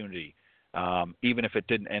opportunity. Even if it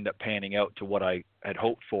didn't end up panning out to what I had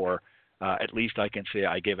hoped for, at least I can say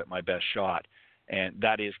I gave it my best shot. And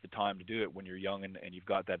that is the time to do it when you're young and you've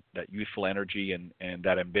got that youthful energy and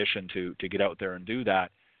that ambition to get out there and do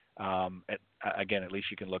that. Again, at least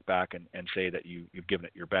you can look back and say that you've given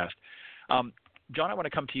it your best. John, I want to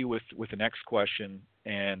come to you with the next question,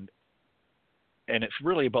 and it's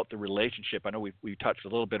really about the relationship. I know we touched a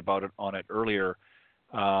little bit on it earlier,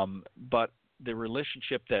 but the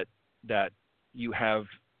relationship that you have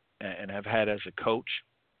and have had as a coach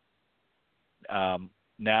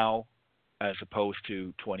now as opposed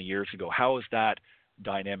to 20 years ago. How has that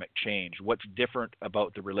dynamic changed? What's different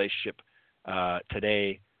about the relationship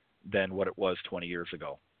today than what it was 20 years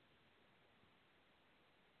ago?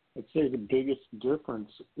 I'd say the biggest difference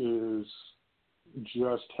is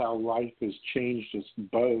just how life has changed us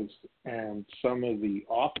both and some of the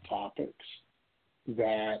off topics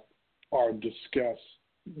that are discussed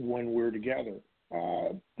when we're together.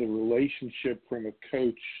 The relationship from a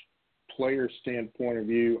coach-player standpoint of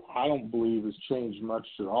view, I don't believe has changed much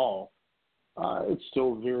at all. It's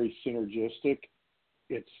still very synergistic.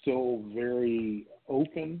 It's still very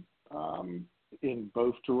open in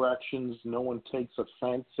both directions. No one takes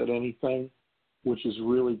offense at anything, which is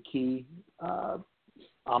really key.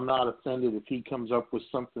 I'm not offended if he comes up with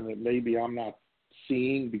something that maybe I'm not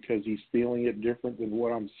seeing because he's feeling it different than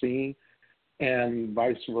what I'm seeing, and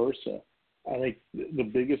vice versa. I think the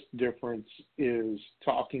biggest difference is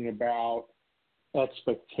talking about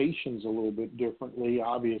expectations a little bit differently.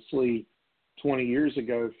 Obviously, 20 years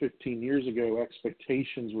ago, 15 years ago,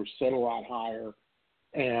 expectations were set a lot higher,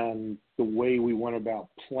 and the way we went about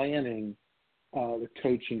planning the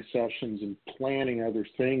coaching sessions and planning other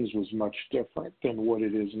things was much different than what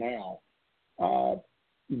it is now.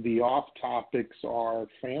 The off topics are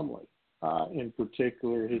family, in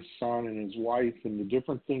particular his son and his wife and the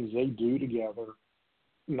different things they do together,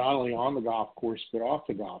 not only on the golf course but off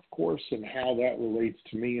the golf course, and how that relates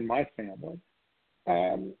to me and my family.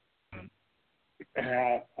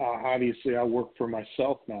 Obviously, I work for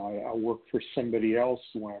myself now. I worked for somebody else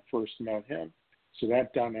when I first met him. So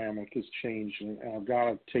that dynamic has changed, and I've got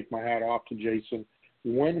to take my hat off to Jason.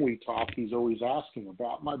 When we talk, he's always asking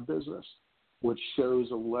about my business, which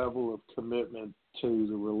shows a level of commitment to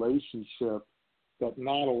the relationship that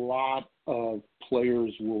not a lot of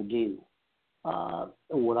players will do.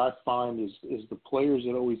 what I find is the players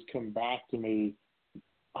that always come back to me,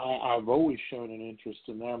 I've always shown an interest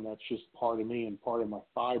in them. That's just part of me and part of my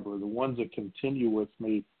fiber. The ones that continue with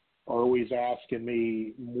me are always asking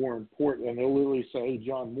me more important, and they'll literally say, "Hey,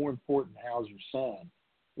 John, more important, how's your son,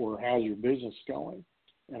 or how's your business going?"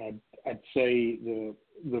 And I'd say the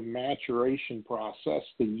maturation process,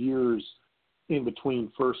 the years in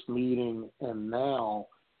between first meeting and now,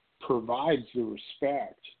 provides the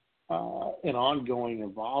respect, an ongoing,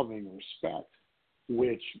 evolving respect,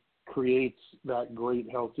 which creates that great,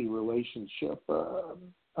 healthy relationship.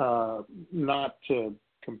 Not to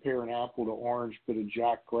compare an apple to orange, but a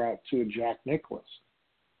Jack Gratt to a Jack Nicklaus.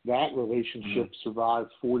 That relationship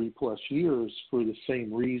survived 40-plus years for the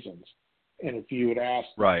same reasons. And if you had asked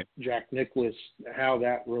Jack Nicklaus how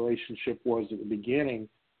that relationship was at the beginning,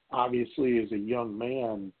 obviously as a young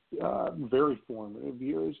man, very formative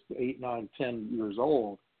years, 8, 9, 10 years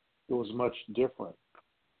old, it was much different.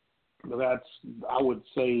 But I would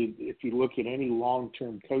say, if you look at any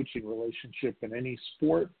long-term coaching relationship in any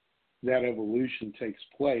sport, that evolution takes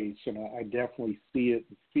place, and I definitely see it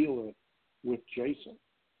and feel it with Jason.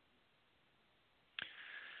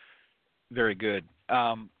 Very good.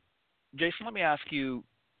 Jason, let me ask you,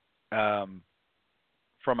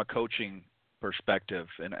 from a coaching perspective,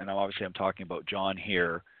 and obviously I'm talking about John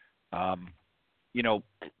here,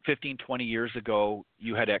 15, 20 years ago,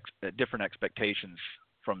 you had different expectations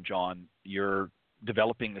from John. You're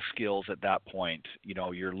developing the skills at that point.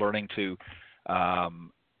 You're learning to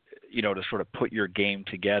to sort of put your game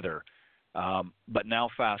together. But now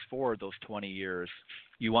fast forward those 20 years,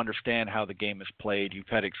 you understand how the game is played. You've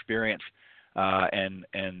had experience and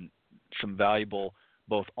some valuable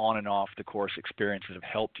both on and off the course experiences have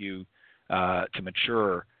helped you to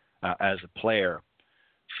mature as a player.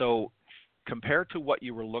 So compared to what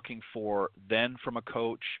you were looking for then from a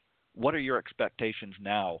coach, what are your expectations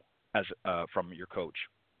now as from your coach?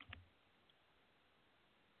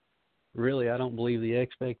 Really, I don't believe the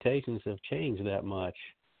expectations have changed that much.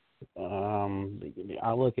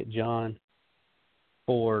 I look at John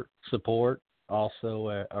for support,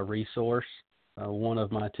 also a resource, one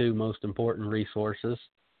of my two most important resources.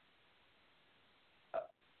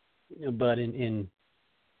 But in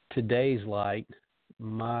today's light,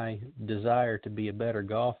 my desire to be a better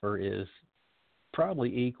golfer is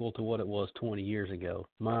probably equal to what it was 20 years ago.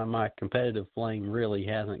 My competitive flame really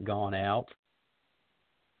hasn't gone out.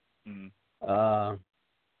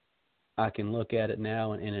 I can look at it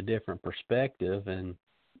now in a different perspective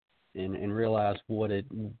and realize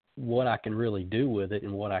what I can really do with it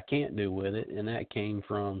and what I can't do with it, and that came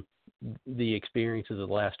from the experiences of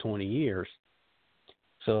the last 20 years.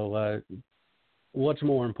 So what's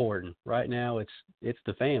more important? Right now it's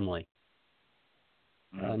the family.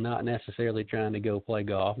 Not necessarily trying to go play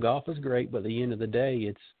golf. Golf is great, but at the end of the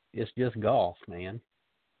day, it's just golf, man.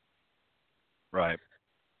 Right.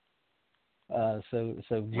 So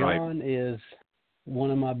John is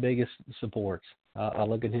one of my biggest supports. I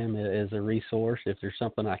look at him as a resource. If there's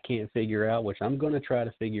something I can't figure out, which I'm going to try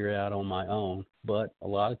to figure out on my own, but a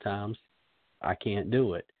lot of times I can't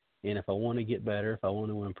do it. And if I want to get better, if I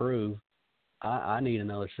want to improve, I need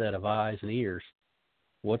another set of eyes and ears.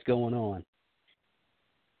 What's going on?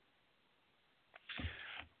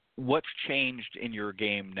 What's changed in your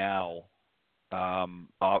game now?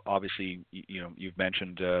 Obviously, you've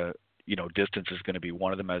mentioned, distance is going to be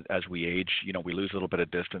one of them as we age. We lose a little bit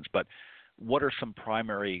of distance, but what are some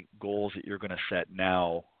primary goals that you're going to set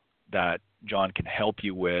now that John can help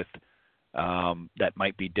you with that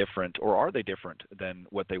might be different, or are they different than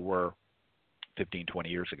what they were 15, 20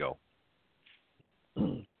 years ago?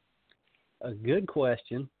 A good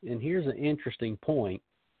question, and here's an interesting point.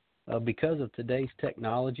 Because of today's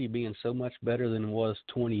technology being so much better than it was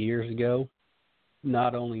 20 years ago,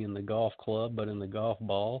 not only in the golf club but in the golf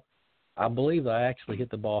ball, I believe I actually hit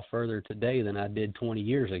the ball further today than I did 20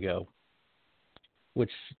 years ago,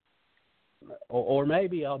 which, or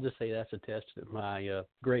maybe I'll just say that's a test of my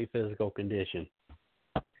great physical condition.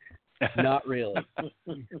 Not really.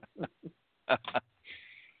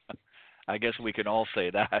 I guess we can all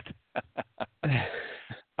say that.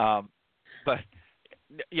 But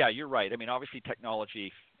yeah, you're right. I mean, obviously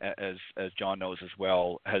technology, as John knows as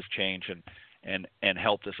well, has changed and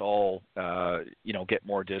helped us all, get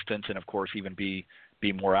more distance and of course even be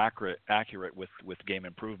more accurate with game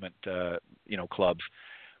improvement, clubs.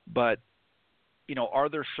 But, are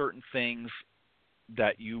there certain things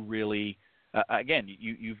that you really, again,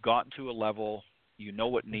 you've gotten to a level,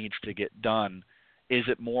 what needs to get done. Is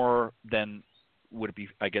it more than, would it be,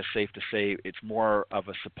 I guess, safe to say it's more of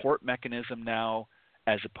a support mechanism now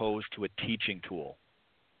as opposed to a teaching tool?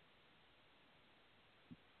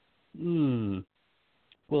 Well,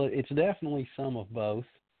 it's definitely some of both.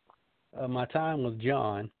 My time with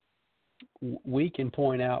John, we can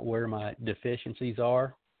point out where my deficiencies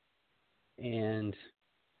are, and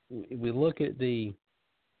we look at the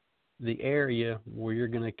area where you're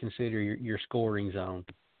going to consider your scoring zone.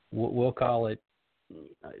 We'll call it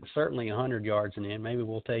certainly 100 yards and in. Maybe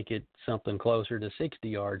we'll take it something closer to 60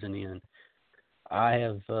 yards and in. I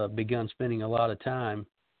have begun spending a lot of time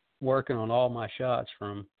working on all my shots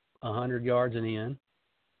from 100 yards and in,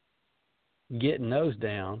 getting those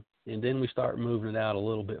down, and then we start moving it out a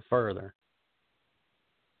little bit further.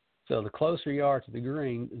 So the closer you are to the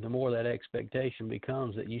green, the more that expectation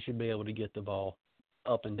becomes that you should be able to get the ball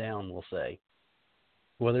up and down, we'll say,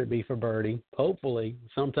 whether it be for birdie. Hopefully,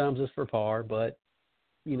 sometimes it's for par, but,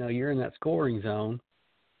 you're in that scoring zone.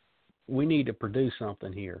 We need to produce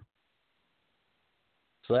something here.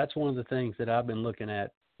 So that's one of the things that I've been looking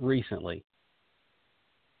at recently.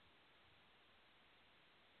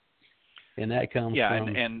 And that comes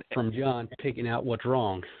from John picking out what's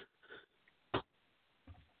wrong.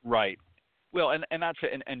 Right. Well, and that's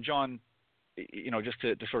it. And John, just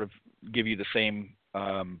to sort of give you the same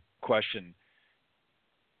question,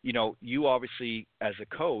 you obviously as a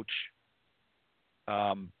coach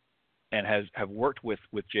and have worked with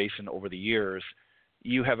Jason over the years,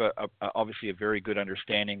 you have obviously a very good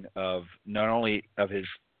understanding of not only of his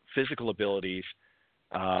physical abilities,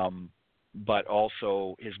 but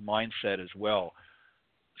also his mindset as well.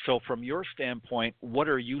 So from your standpoint, what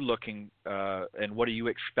are you looking and what are you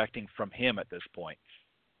expecting from him at this point?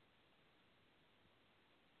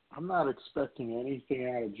 I'm not expecting anything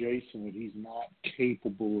out of Jason that he's not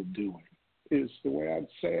capable of doing, is the way I'd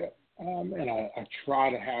say it. And I try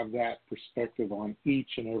to have that perspective on each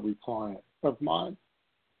and every client of mine.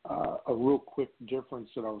 A real quick difference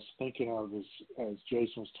that I was thinking of as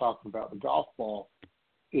Jason was talking about the golf ball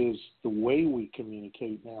is the way we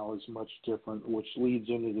communicate now is much different, which leads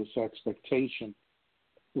into this expectation.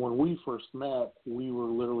 When we first met, we were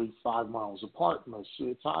literally 5 miles apart most of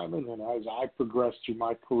the time, and then as I progressed through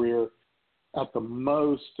my career, at the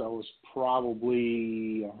most, I was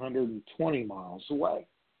probably 120 miles away.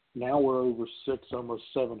 Now we're over almost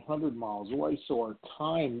 700 miles away, so our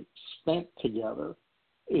time spent together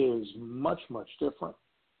is much, much different.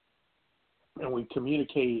 And we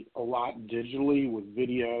communicate a lot digitally with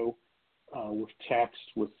video, with text,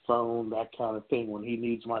 with phone, that kind of thing. When he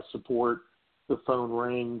needs my support, the phone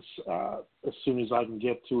rings as soon as I can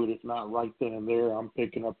get to it. If not right then and there, I'm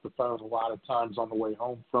picking up the phone a lot of times on the way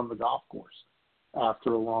home from the golf course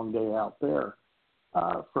after a long day out there.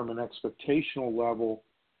 From an expectational level,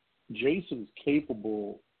 Jason's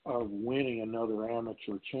capable of winning another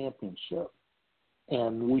amateur championship.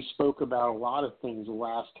 And we spoke about a lot of things the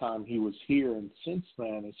last time he was here, and since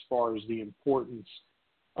then, as far as the importance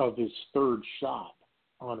of his third shot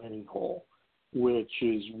on any hole, which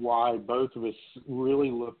is why both of us really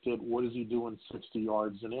looked at what is he doing 60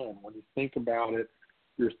 yards and in. When you think about it,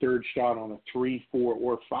 your third shot on a 3, 4,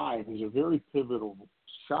 or 5 is a very pivotal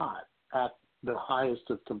shot at the highest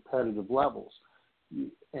of competitive levels.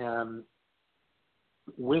 And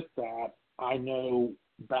with that, I know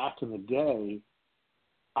back in the day,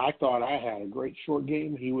 I thought I had a great short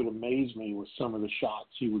game. He would amaze me with some of the shots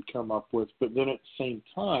he would come up with. But then at the same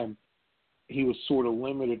time, he was sort of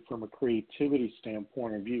limited from a creativity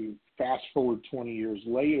standpoint of view. Fast forward 20 years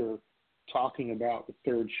later, talking about the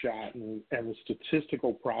third shot and the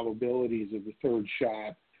statistical probabilities of the third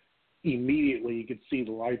shot, immediately you could see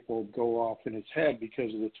the light bulb go off in his head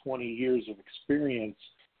because of the 20 years of experience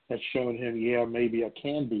that's shown him, yeah, maybe I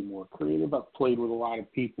can be more creative. I've played with a lot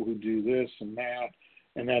of people who do this and that,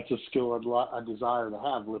 and that's a skill I desire to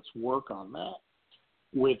have. Let's work on that,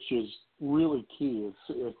 which is really key.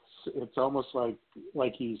 It's almost like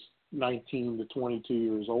he's 19 to 22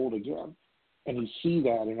 years old again. And you see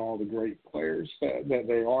that in all the great players, that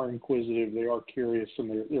they are inquisitive, they are curious, and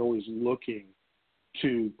they're always looking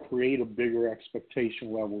to create a bigger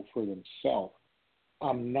expectation level for themselves.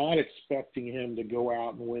 I'm not expecting him to go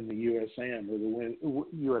out and win the U.S. Am or the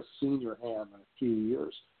U.S. Senior Am in a few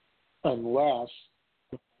years, unless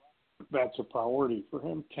that's a priority for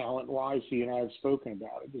him. Talent-wise, he and I have spoken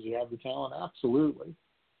about it. Does he have the talent? Absolutely.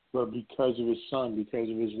 But because of his son, because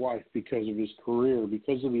of his wife, because of his career,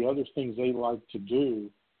 because of the other things they like to do,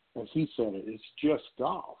 as he said it, it's just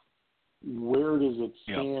golf. Where does it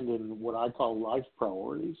stand in what I call life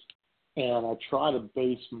priorities? And I try to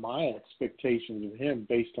base my expectations of him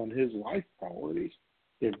based on his life priorities.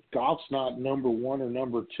 If golf's not number 1 or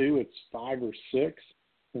number 2, it's 5 or 6.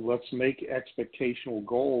 And let's make expectational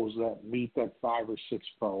goals that meet that 5 or 6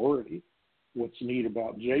 priority. what's neat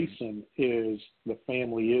about Jason is the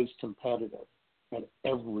family is competitive at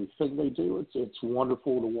everything they do. It's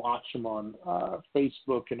wonderful to watch him on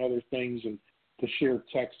Facebook and other things, and to share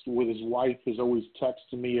text with his wife is always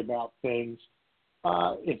texting me about things.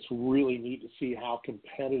 It's really neat to see how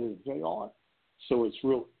competitive they are. So it's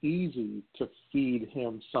real easy to feed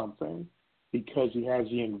him something because he has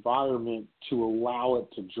the environment to allow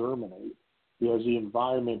it to germinate. He has the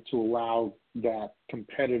environment to allow that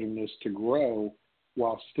competitiveness to grow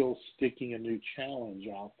while still sticking a new challenge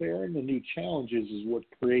out there. And the new challenges is what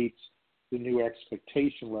creates the new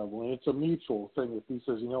expectation level. And it's a mutual thing. If he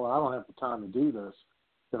says, you know what, I don't have the time to do this,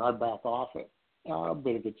 then I back off it.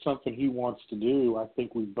 But if it's something he wants to do, I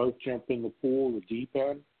think we both jump in the pool, the deep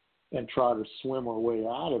end, and try to swim our way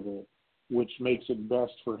out of it, which makes it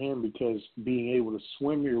best for him because being able to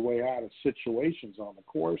swim your way out of situations on the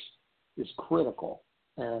course is critical.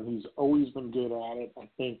 And he's always been good at it. I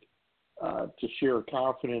think to share a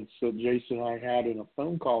confidence that Jason and I had in a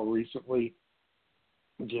phone call recently,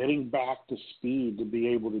 getting back to speed to be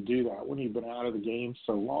able to do that when you've been out of the game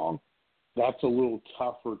so long, that's a little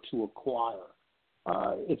tougher to acquire.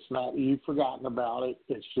 It's not you've forgotten about it.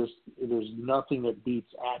 It's just there's nothing that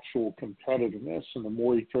beats actual competitiveness. And the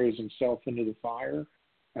more he throws himself into the fire,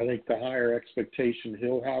 I think the higher expectation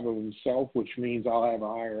he'll have of himself, which means I'll have a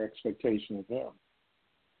higher expectation of him.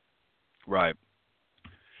 Right.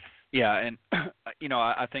 Yeah, and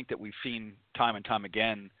I think that we've seen time and time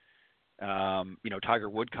again. Tiger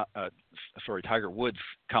Woods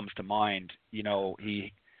comes to mind.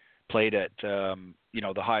 He played at the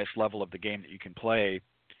highest level of the game that you can play,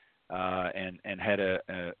 and had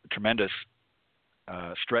a tremendous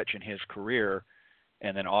stretch in his career.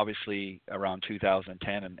 And then obviously around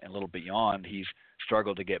 2010 and a little beyond, he's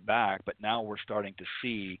struggled to get back. But now we're starting to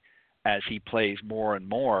see, as he plays more and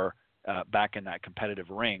more back in that competitive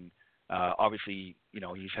ring. Obviously,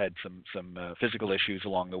 he's had some physical issues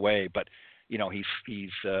along the way, but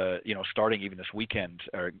he's starting even this weekend,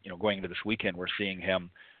 or going into this weekend, we're seeing him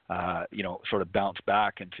sort of bounce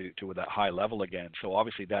back to that high level again. So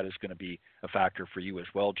obviously that is going to be a factor for you as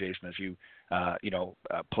well, Jason, as you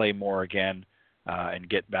play more again and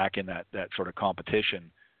get back in that sort of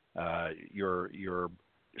competition. Your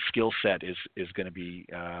skill set is going to be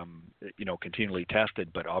continually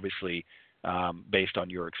tested, but obviously based on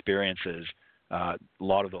your experiences, a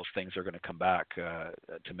lot of those things are going to come back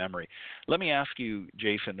to memory. Let me ask you,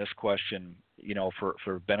 Jason, this question,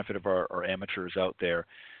 for benefit of our amateurs out there.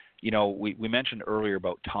 We mentioned earlier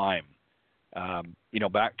about time.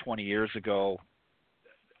 Back 20 years ago,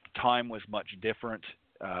 time was much different.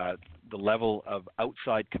 The level of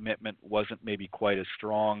outside commitment wasn't maybe quite as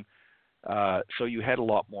strong. So you had a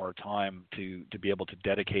lot more time to be able to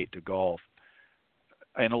dedicate to golf.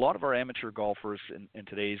 And a lot of our amateur golfers in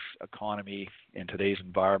today's economy, in today's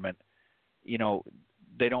environment,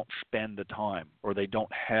 they don't spend the time, or they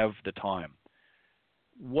don't have the time.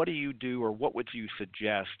 What do you do, or what would you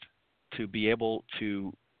suggest to be able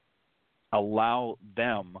to allow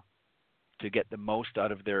them to get the most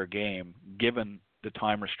out of their game, given the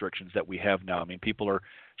time restrictions that we have now? I mean, people are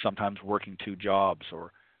sometimes working 2 jobs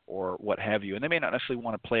or what have you, and they may not necessarily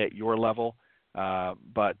want to play at your level,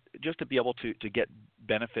 but just to be able to get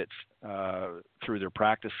benefits through their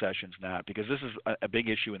practice sessions now, because this is a big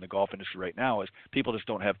issue in the golf industry right now, is people just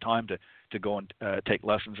don't have time to go and take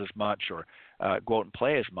lessons as much, or go out and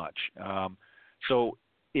play as much. So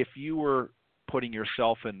if you were putting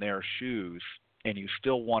yourself in their shoes and you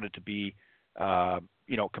still wanted to be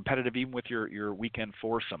competitive even with your weekend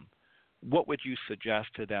foursome, what would you suggest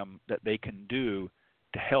to them that they can do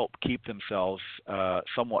to help keep themselves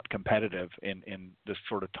somewhat competitive in this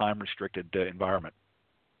sort of time-restricted environment?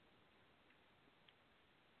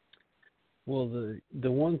 Well,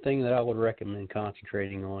 the one thing that I would recommend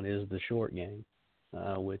concentrating on is the short game,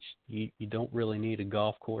 which you don't really need a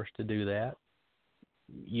golf course to do that.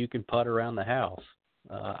 You can putt around the house.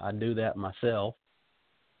 I do that myself.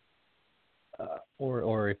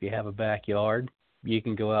 Or if you have a backyard, you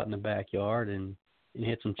can go out in the backyard and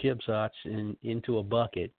hit some chip shots into a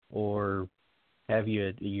bucket, or have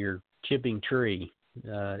your chipping tree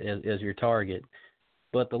as your target.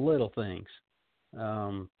 But the little things,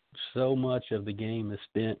 so much of the game is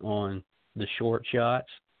spent on the short shots.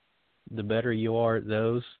 The better you are at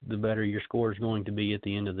those, the better your score is going to be at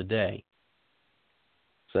the end of the day.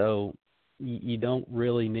 So you don't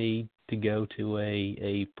really need to go to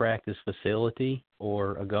a practice facility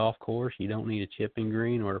or a golf course. You don't need a chipping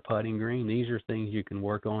green or a putting green. These are things you can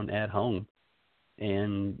work on at home,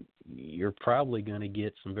 and you're probably going to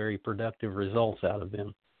get some very productive results out of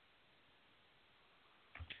them.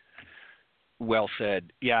 Well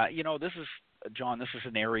said. Yeah, this is John. This is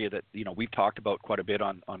an area that we've talked about quite a bit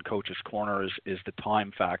on Coach's Corner is the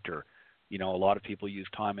time factor. A lot of people use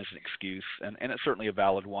time as an excuse, and it's certainly a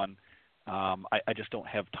valid one. I just don't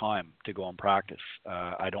have time to go and practice.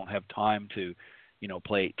 I don't have time to,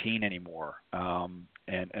 play 18 anymore. And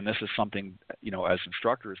this is something, as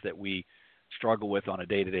instructors that we struggle with on a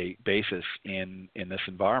day-to-day basis in this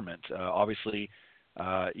environment. Obviously,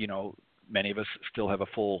 many of us still have a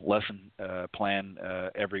full lesson plan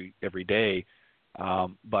every day,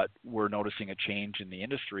 but we're noticing a change in the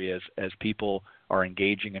industry as people are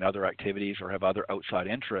engaging in other activities or have other outside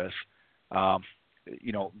interests.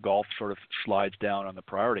 Golf sort of slides down on the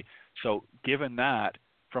priority. So given that,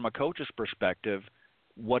 from a coach's perspective,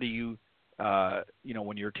 what do you,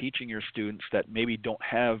 when you're teaching your students that maybe don't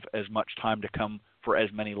have as much time to come for as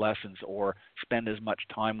many lessons or spend as much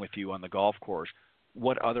time with you on the golf course,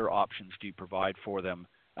 what other options do you provide for them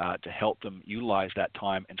to help them utilize that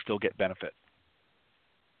time and still get benefit?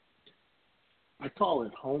 I call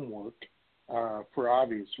it homework for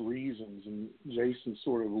obvious reasons, and Jason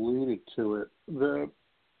sort of alluded to it.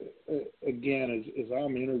 Again, as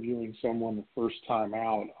I'm interviewing someone the first time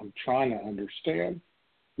out, I'm trying to understand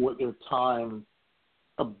what their time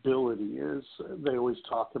ability is. They always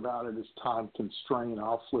talk about it as time constraint.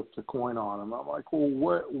 I'll flip the coin on them. I'm like, well,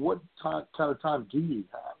 what kind of time do you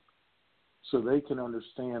have? So they can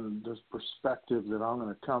understand this perspective that I'm going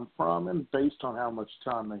to come from, and based on how much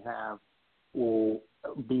time they have will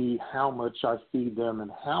be how much I feed them and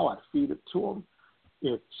how I feed it to them.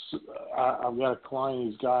 I've got a client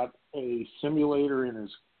who's got a simulator in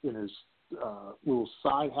his little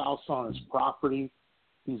side house on his property.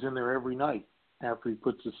 He's in there every night after he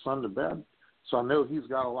puts his son to bed. So I know he's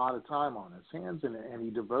got a lot of time on his hands, and he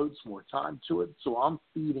devotes more time to it. So I'm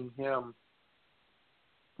feeding him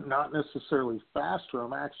not necessarily faster.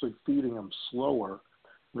 I'm actually feeding him slower,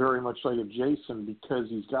 very much like a Jason, because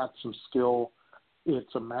he's got some skill.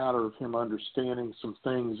 It's a matter of him understanding some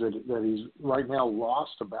things that he's right now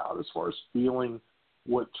lost about as far as feeling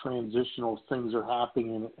what transitional things are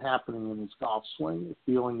happening in his golf swing,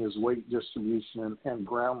 feeling his weight distribution and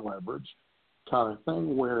ground leverage kind of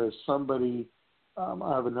thing. Whereas somebody,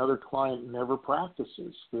 I have another client, never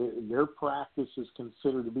practices. Their practice is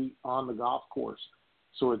considered to be on the golf course.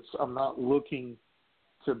 So I'm not looking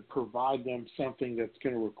to provide them something that's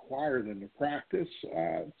going to require them to practice.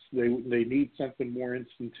 They need something more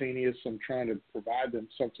instantaneous. I'm trying to provide them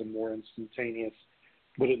something more instantaneous,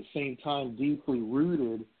 but at the same time deeply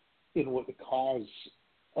rooted in what the cause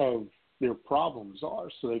of their problems are,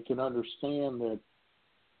 so they can understand that,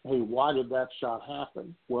 hey, why did that shot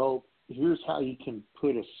happen? Well, here's how you can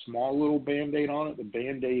put a small little Band-Aid on it. The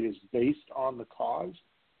Band-Aid is based on the cause,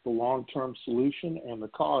 the long-term solution, and the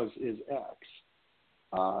cause is X.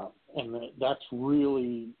 And that's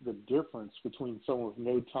really the difference between someone with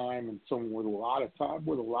no time and someone with a lot of time.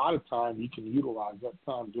 With a lot of time, you can utilize that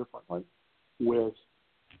time differently. With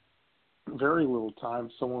very little time,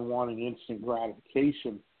 someone wanting instant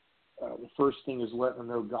gratification, the first thing is letting them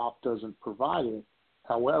know golf doesn't provide it.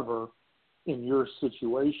 However, in your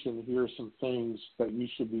situation, here are some things that you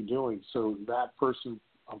should be doing. So that person,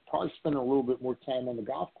 I'm probably spending a little bit more time on the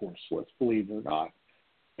golf course, let's believe it or not,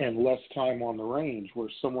 and less time on the range. Where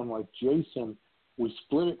someone like Jason, we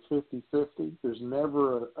split it 50-50. There's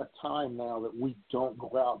never a time now that we don't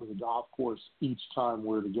go out to the golf course each time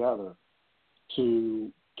we're together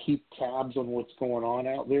to keep tabs on what's going on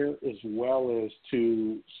out there, as well as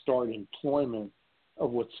to start employment of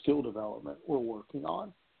what skill development we're working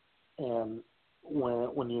on. And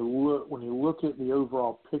when you look at the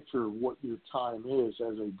overall picture of what your time is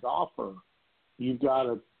as a golfer, you've got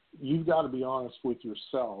to be honest with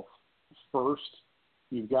yourself first.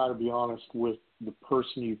 You've got to be honest with the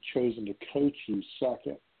person you've chosen to coach you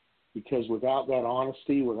second, because without that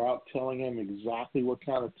honesty, without telling him exactly what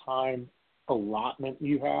kind of time allotment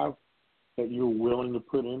you have that you're willing to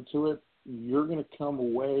put into it, you're going to come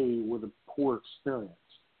away with a poor experience.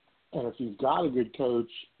 And if you've got a good coach,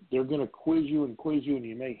 they're going to quiz you, and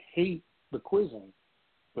you may hate the quizzing,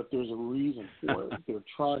 but there's a reason for it. They're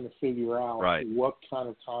trying to figure out what kind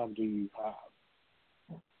of time do you have.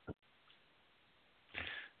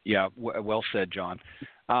 Yeah, well said, John.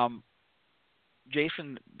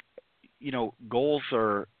 Jason, goals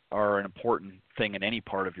are an important thing in any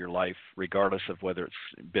part of your life, regardless of whether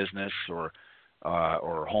it's business or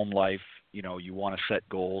home life. You want to set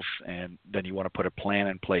goals, and then you want to put a plan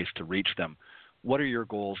in place to reach them. What are your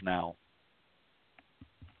goals now?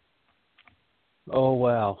 Oh,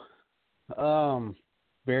 wow.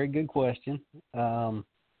 Very good question. And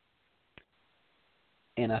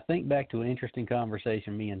And I think back to an interesting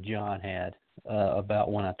conversation me and John had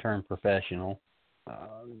about when I turned professional.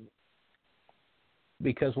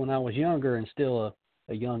 Because when I was younger and still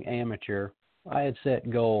a young amateur, I had set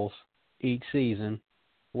goals each season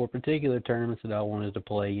for particular tournaments that I wanted to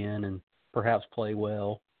play in and perhaps play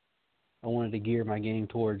well. I wanted to gear my game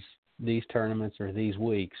towards these tournaments or these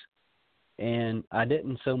weeks. And I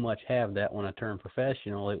didn't so much have that when I turned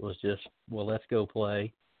professional. It was just, well, let's go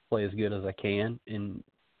play as good as I can. And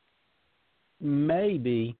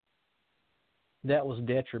maybe that was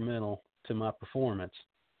detrimental to my performance.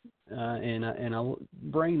 And I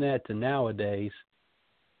bring that to nowadays,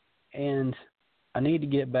 and I need to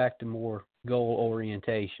get back to more goal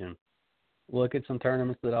orientation. Look at some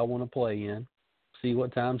tournaments that I want to play in, see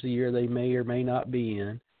what times of year they may or may not be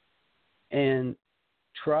in, and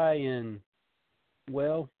try to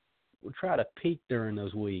peak during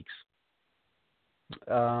those weeks.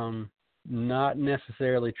 Not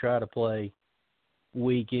necessarily try to play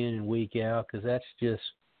week in and week out, because that's just,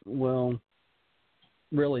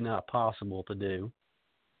 really not possible to do.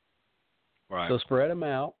 Right. So spread them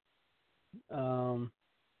out,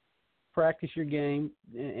 practice your game,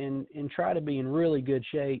 and try to be in really good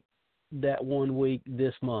shape that 1 week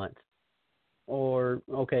this month. Or,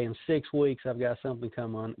 okay, in 6 weeks I've got something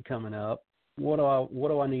coming up. What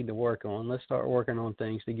do I need to work on? Let's start working on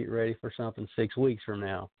things to get ready for something 6 weeks from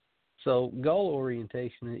now. So goal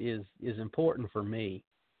orientation is important for me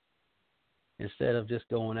instead of just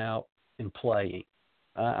going out and playing.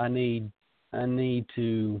 I need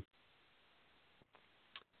to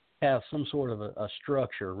have some sort of a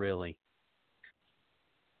structure, really.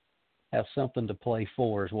 Have something to play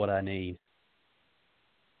for is what I need.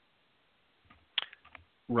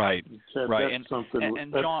 Right. Ted, right. That's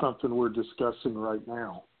something we're discussing right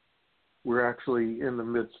now. We're actually in the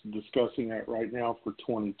midst of discussing that right now for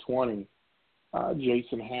 2020.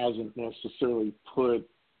 Jason hasn't necessarily put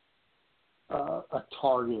a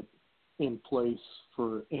target in place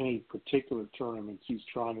for any particular tournaments. He's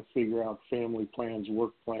trying to figure out family plans,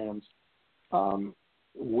 work plans.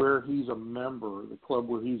 Where he's a member, the club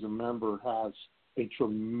where he's a member has a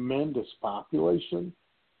tremendous population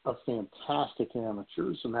of fantastic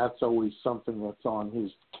amateurs, and that's always something that's on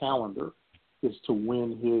his calendar, is to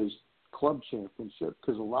win his club championship,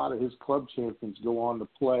 because a lot of his club champions go on to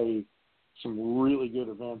play some really good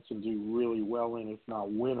events and do really well in, if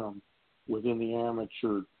not win them, within the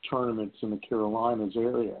amateur tournaments in the Carolinas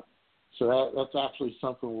area. So that's actually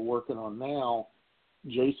something we're working on now.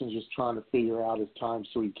 Jason's just trying to figure out his time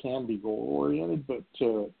so he can be goal-oriented. But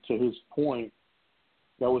to his point,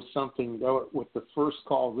 that was something that with the first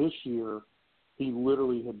call this year, he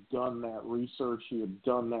literally had done that research, he had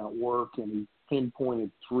done that work, and he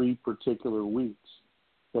pinpointed 3 particular weeks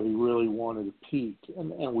that he really wanted to peak.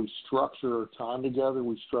 And we structure our time together.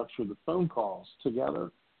 We structure the phone calls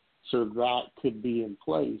together so that could be in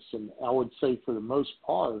place. And I would say for the most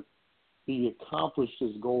part, he accomplished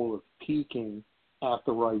his goal of peaking at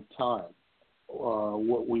the right time.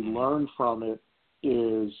 What we learned from it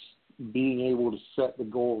is being able to set the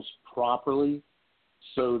goals properly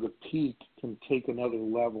so the peak can take another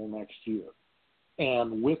level next year.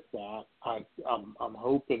 And with that, I'm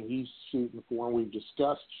hoping he's shooting for, and we've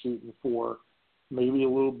discussed shooting for, maybe a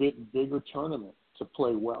little bit bigger tournament to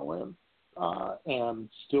play well in, and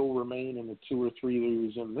still remain in the 2 or 3 that he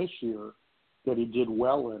was in this year that he did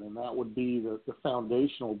well in, and that would be the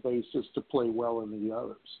foundational basis to play well in the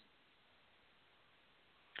others.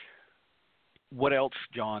 What else,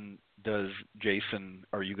 John, does Jason,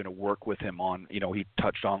 are you going to work with him on? You know, he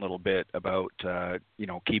touched on a little bit about,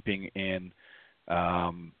 keeping in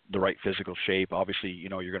the right physical shape. Obviously, you're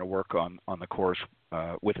going to work on the course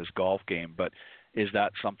with his golf game, but is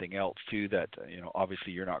that something else too that,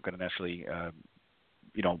 obviously you're not going to necessarily,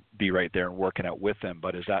 be right there and working out with him,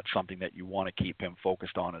 but is that something that you want to keep him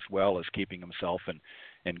focused on as well, as keeping himself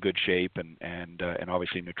in good shape and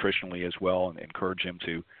obviously nutritionally as well, and encourage him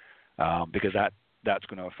to, because that's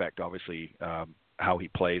going to affect obviously how he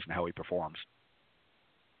plays and how he performs.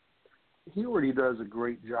 He already does a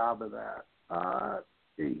great job of that.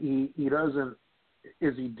 He doesn't.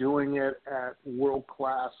 Is he doing it at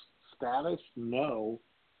world-class status? No,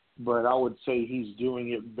 but I would say he's doing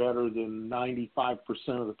it better than 95%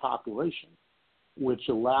 of the population, which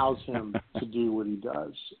allows him to do what he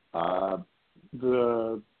does. I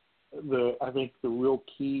think the real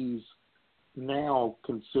keys now,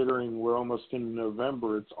 considering we're almost in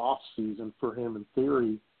November, it's off season for him in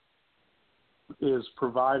theory, is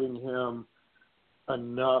providing him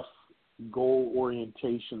enough goal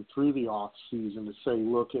orientation through the off season to say,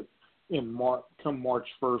 look, come March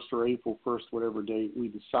 1st or April 1st, whatever date we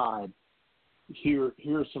decide, here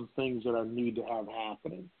are some things that I need to have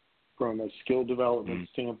happening from a skill development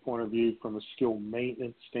standpoint of view, from a skill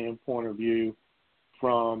maintenance standpoint of view,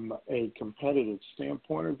 from a competitive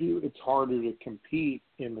standpoint of view. It's harder to compete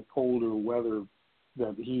in the colder weather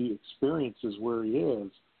that he experiences where he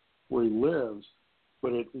lives,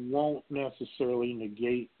 but it won't necessarily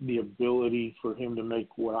negate the ability for him to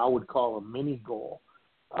make what I would call a mini goal.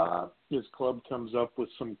 His club comes up with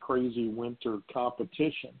some crazy winter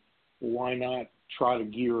competition. Why not try to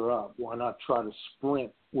gear up? Why not try to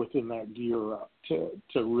sprint within that gear up to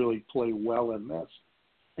really play well in this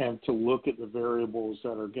and to look at the variables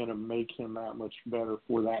that are going to make him that much better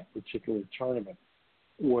for that particular tournament?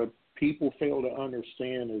 What people fail to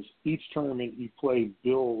understand is each tournament you play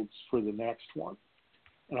builds for the next one.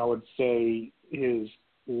 And I would say his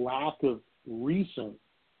lack of recent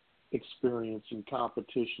experience in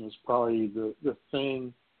competition is probably the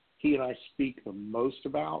thing he and I speak the most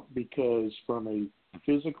about, because from a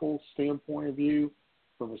physical standpoint of view,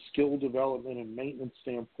 from a skill development and maintenance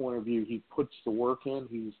standpoint of view, he puts the work in.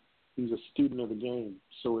 He's a student of the game.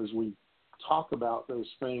 So as we talk about those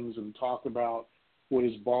things and talk about what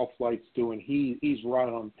his ball flight's doing, he's right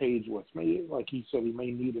on page with me. Like he said, he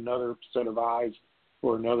may need another set of eyes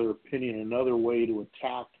or another opinion, another way to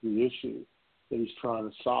attack the issue that he's trying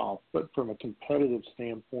to solve. But from a competitive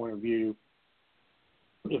standpoint of view,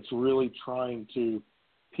 it's really trying to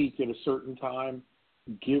peak at a certain time,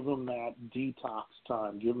 give him that detox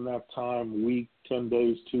time, give him that time, week, 10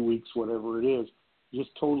 days, 2 weeks, whatever it is, just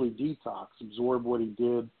totally detox, absorb what he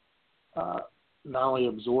did, not only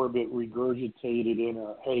absorb it, regurgitate it in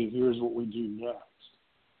a, hey, here's what we do next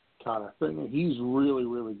kind of thing. And he's really,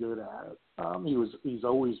 really good at it. He's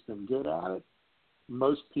always been good at it.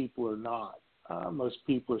 Most people are not. Most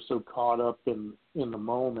people are so caught up in the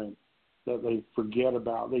moment that they forget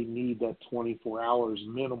about they need that 24 hours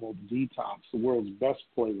minimal to detox. The world's best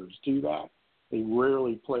players do that. They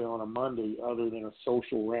rarely play on a Monday other than a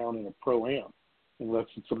social round in a pro-am, unless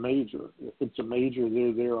it's a major. If it's a major,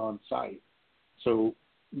 they're there on site. So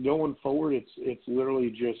going forward, it's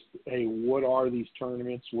literally just, hey, what are these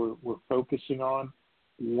tournaments we're focusing on?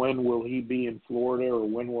 When will he be in Florida, or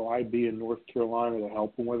when will I be in North Carolina to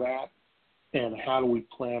help him with that? And how do we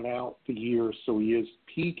plan out the year so he is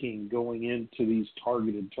peaking going into these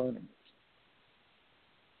targeted tournaments?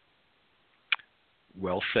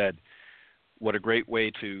 Well said. What a great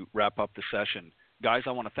way to wrap up the session. Guys,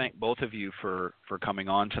 I want to thank both of you for coming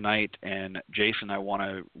on tonight. And Jason, I want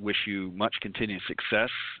to wish you much continued success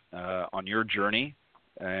on your journey.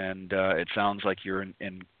 And it sounds like you're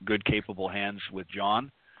in good, capable hands with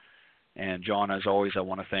John. And John, as always, I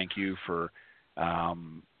want to thank you for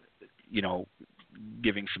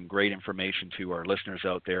giving some great information to our listeners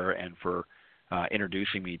out there, and for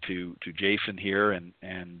introducing me to Jason here.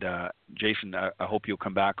 And Jason, I hope you'll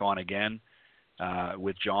come back on again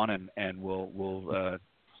with John, and we'll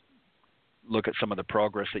look at some of the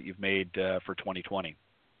progress that you've made for 2020.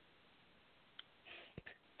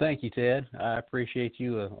 Thank you, Ted. I appreciate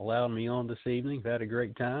you allowing me on this evening. I've had a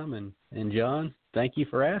great time, and John, thank you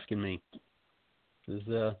for asking me.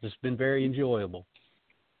 It's been very enjoyable.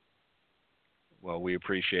 Well, we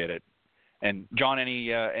appreciate it. And John,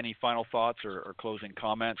 any final thoughts or closing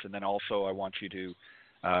comments? And then also, I want you to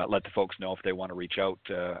let the folks know if they want to reach out,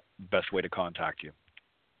 best way to contact you.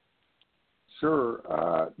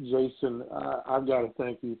 Sure. Jason, I've got to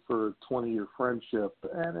thank you for 20-year friendship.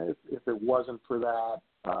 And if it wasn't for that,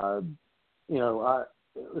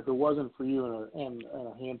 if it wasn't for you and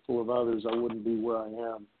a handful of others, I wouldn't be where I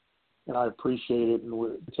am. And I appreciate it.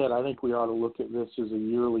 And Ted, I think we ought to look at this as a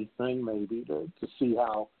yearly thing, maybe, to see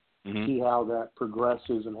how that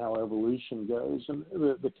progresses and how evolution goes. And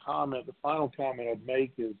the final comment I'd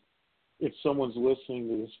make is, if someone's listening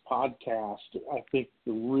to this podcast, I think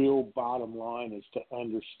the real bottom line is to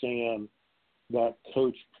understand that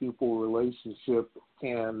coach-pupil relationship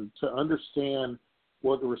and to understand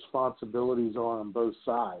what the responsibilities are on both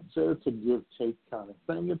sides. It's a give-take kind of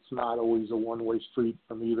thing. It's not always a one-way street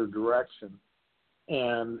from either direction.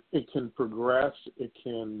 And it can progress, it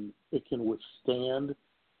can withstand,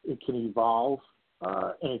 it can evolve,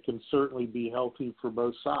 and it can certainly be healthy for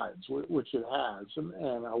both sides, which it has.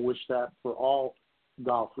 And I wish that for all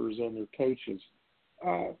golfers and their coaches.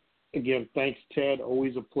 Again, thanks, Ted.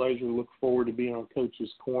 Always a pleasure. Look forward to being on Coach's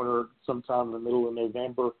Corner sometime in the middle of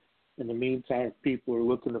November. In the meantime, if people are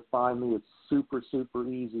looking to find me, it's super, super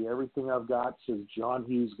easy. Everything I've got says John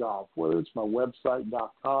Hughes Golf, whether it's my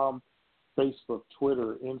website.com, Facebook,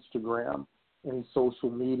 Twitter, Instagram, any social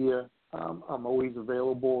media. I'm always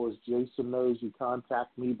available. As Jason knows, you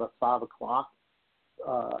contact me by 5 o'clock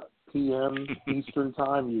p.m. Eastern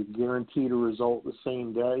Time. You're guaranteed a result the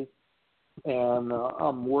same day. And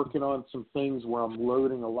I'm working on some things where I'm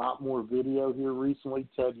loading a lot more video here recently.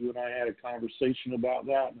 Ted, you and I had a conversation about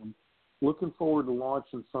that, and I'm looking forward to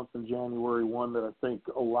launching something January 1 that I think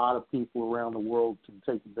a lot of people around the world can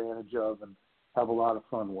take advantage of and have a lot of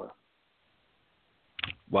fun with.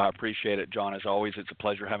 Well, I appreciate it, John. As always, it's a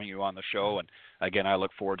pleasure having you on the show. And again, I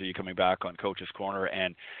look forward to you coming back on Coach's Corner.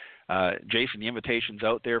 And Jason, the invitation's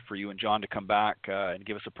out there for you and John to come back and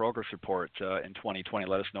give us a progress report in 2020.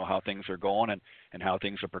 Let us know how things are going and how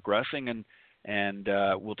things are progressing. And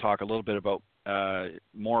we'll talk a little bit about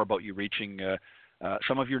more about you reaching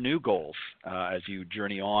some of your new goals as you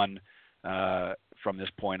journey on from this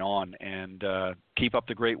point on. And keep up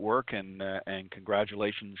the great work, and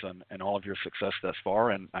congratulations on all of your success thus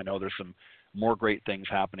far. And I know there's some more great things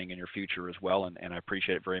happening in your future as well, and I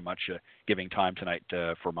appreciate it very much giving time tonight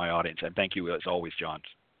for my audience. And thank you as always, John.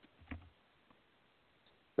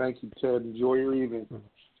 Thank you, Ted. Enjoy your evening.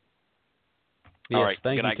 Yes, all right.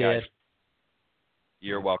 Thank Good night, you, Ted. guys.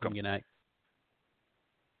 You're welcome. Good night.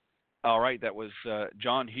 All right, that was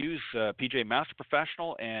John Hughes, PGA Master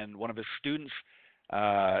Professional, and one of his students,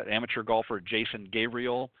 amateur golfer Jason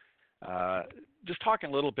Gabriel. Just talking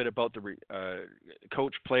a little bit about the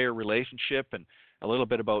coach-player relationship and a little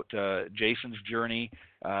bit about Jason's journey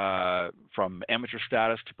from amateur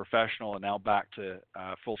status to professional and now back to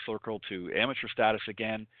full circle to amateur status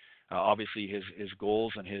again. Obviously, his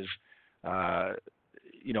goals and his,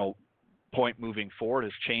 point moving forward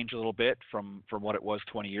has changed a little bit from what it was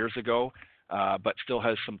 20 years ago, but still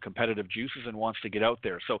has some competitive juices and wants to get out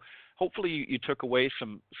there. So hopefully you took away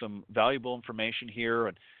some valuable information here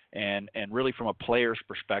and really from a player's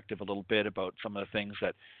perspective a little bit about some of the things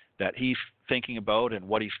that he's thinking about and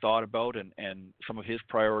what he's thought about and some of his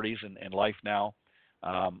priorities in life now.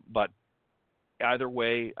 But either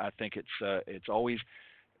way, I think it's always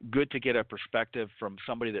good to get a perspective from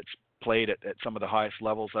somebody that's played at some of the highest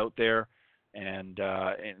levels out there, and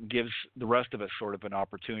gives the rest of us sort of an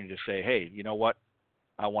opportunity to say, hey, you know what?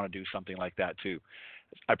 I want to do something like that too.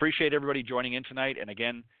 I appreciate everybody joining in tonight. And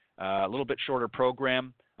again, a little bit shorter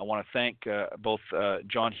program. I want to thank both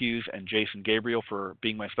John Hughes and Jason Gabriel for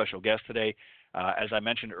being my special guest today. As I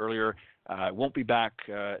mentioned earlier, I won't be back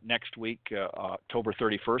next week, October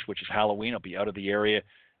 31st, which is Halloween. I'll be out of the area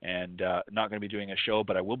and not going to be doing a show,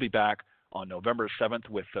 but I will be back on November 7th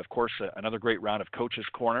with, of course, another great round of Coach's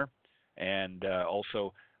Corner, and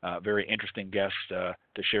also very interesting guests to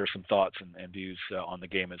share some thoughts and views on the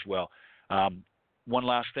game as well. One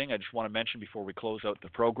last thing I just want to mention before we close out the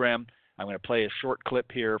program. I'm going to play a short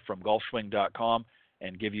clip here from golfswing.com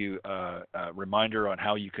and give you a reminder on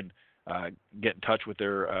how you can get in touch with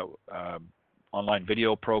their online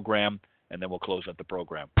video program, and then we'll close out the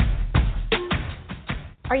program.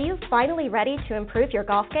 Are you finally ready to improve your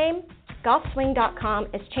golf game? Golfswing.com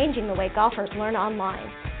is changing the way golfers learn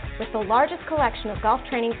online. With the largest collection of golf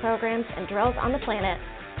training programs and drills on the planet,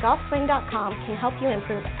 Golfswing.com can help you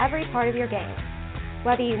improve every part of your game.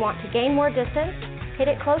 Whether you want to gain more distance, hit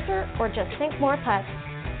it closer, or just sink more putts,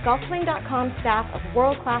 Golfswing.com's staff of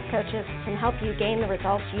world-class coaches can help you gain the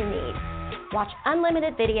results you need. Watch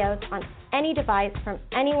unlimited videos on any device from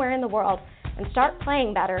anywhere in the world and start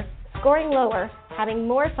playing better, scoring lower, having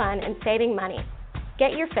more fun, and saving money.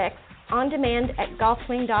 Get your fix on demand at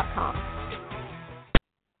Golfswing.com.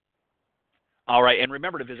 All right, and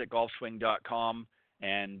remember to visit golfswing.com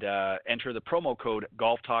and enter the promo code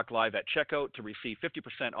GolfTalkLive at checkout to receive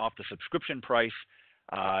 50% off the subscription price.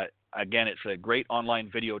 Again, it's a great online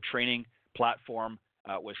video training platform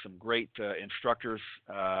with some great instructors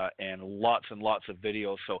and lots of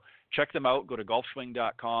videos. So check them out. Go to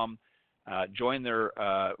golfswing.com. Join their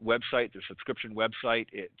website, their subscription website.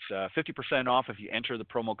 It's 50% off if you enter the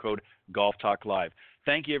promo code GolfTalkLive.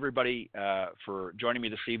 Thank you, everybody, for joining me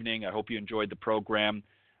this evening. I hope you enjoyed the program.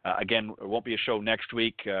 Again, there won't be a show next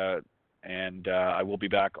week, and I will be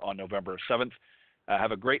back on November 7th.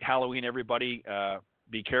 Have a great Halloween, everybody.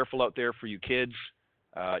 Be careful out there for you kids.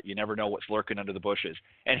 You never know what's lurking under the bushes.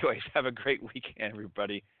 Anyways, have a great weekend,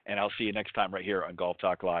 everybody, and I'll see you next time right here on Golf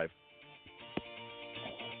Talk Live.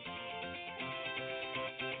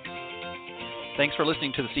 Thanks for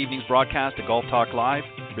listening to this evening's broadcast of Golf Talk Live.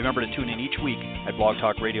 Remember to tune in each week at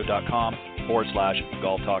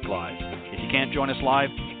blogtalkradio.com/Golf Talk Live. If you can't join us live,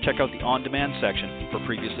 check out the on-demand section for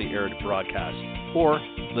previously aired broadcasts, or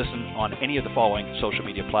listen on any of the following social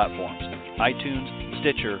media platforms: iTunes,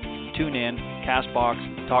 Stitcher, TuneIn, CastBox,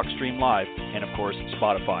 TalkStream Live, and of course,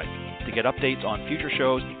 Spotify. To get updates on future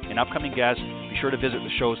shows and upcoming guests, be sure to visit the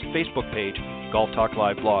show's Facebook page, Golf Talk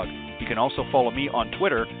Live Blog. You can also follow me on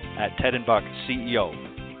Twitter at Ted and Buck CEO.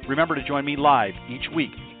 Remember to join me live each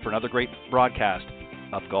week for another great broadcast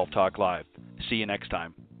of Golf Talk Live. See you next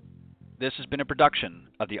time. This has been a production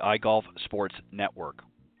of the iGolf Sports Network.